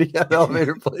out of the handicapped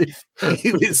elevator, please.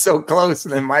 He was so close,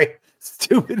 and then my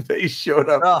stupid face showed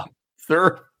up. Oh.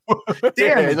 Sir, damn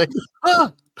Yeah, it. he's like,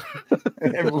 ah.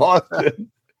 And lost it.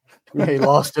 Yeah, he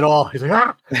lost it all. He's like,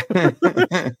 ah.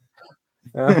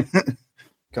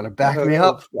 Gonna back me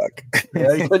up. Fuck.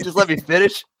 Yeah, you couldn't just let me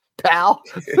finish, pal.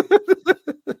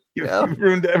 You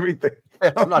ruined everything.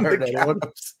 Yeah, I'm not When hurting the anyone.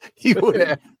 cops- He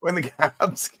wouldn't. When the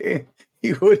cops came,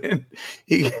 he wouldn't.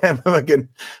 He kept fucking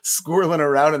squirreling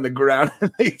around in the ground,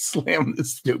 and they slammed the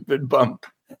stupid bump.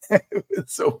 It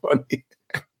was so funny.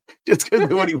 Just because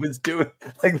of what he was doing,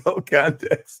 like no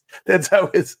context. That's how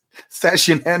his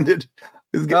session ended.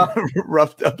 He was getting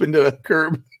roughed up into a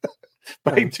curb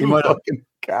by two fucking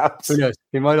cops. Who knows?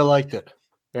 He might have liked it.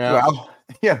 Yeah. Well,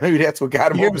 yeah, maybe that's what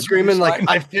got him. You hear over him the screaming finish like,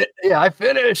 line. I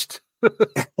finished.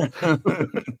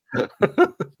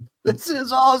 This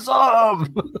is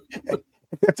awesome.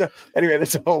 Anyway,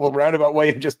 that's a whole roundabout way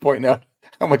of just pointing out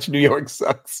how much New York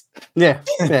sucks. Yeah.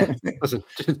 Listen,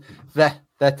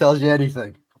 that tells you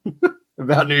anything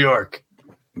about New York.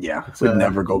 Yeah, would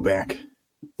never go back.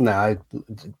 No, I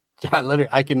literally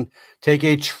I can take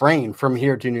a train from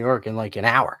here to New York in like an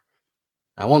hour.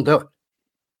 I won't do it.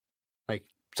 Like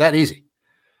it's that easy.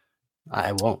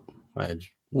 I won't.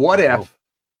 What No.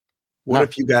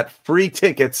 if you got free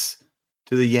tickets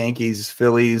to the Yankees,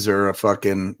 Phillies, or a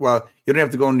fucking, well, you don't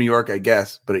have to go to New York, I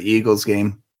guess, but an Eagles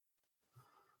game?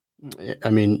 I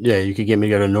mean, yeah, you could get me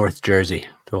to go to North Jersey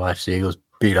to watch the Eagles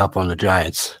beat up on the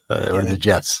Giants or the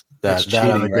Jets. That's That I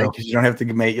cheating, would right? do. Because you don't have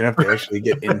to actually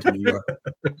get into New York.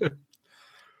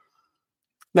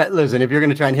 Now, listen, if you're going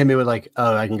to try and hit me with like,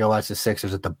 oh, I can go watch the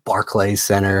Sixers at the Barclays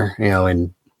Center,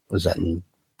 was that in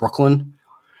Brooklyn?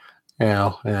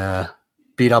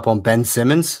 Beat up on Ben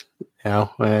Simmons,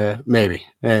 maybe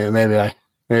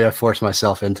I force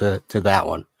myself into that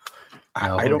one. I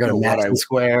don't go to know what Madison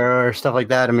Square or stuff like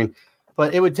that. I mean,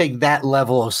 but it would take that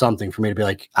level of something for me to be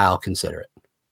like, I'll consider it.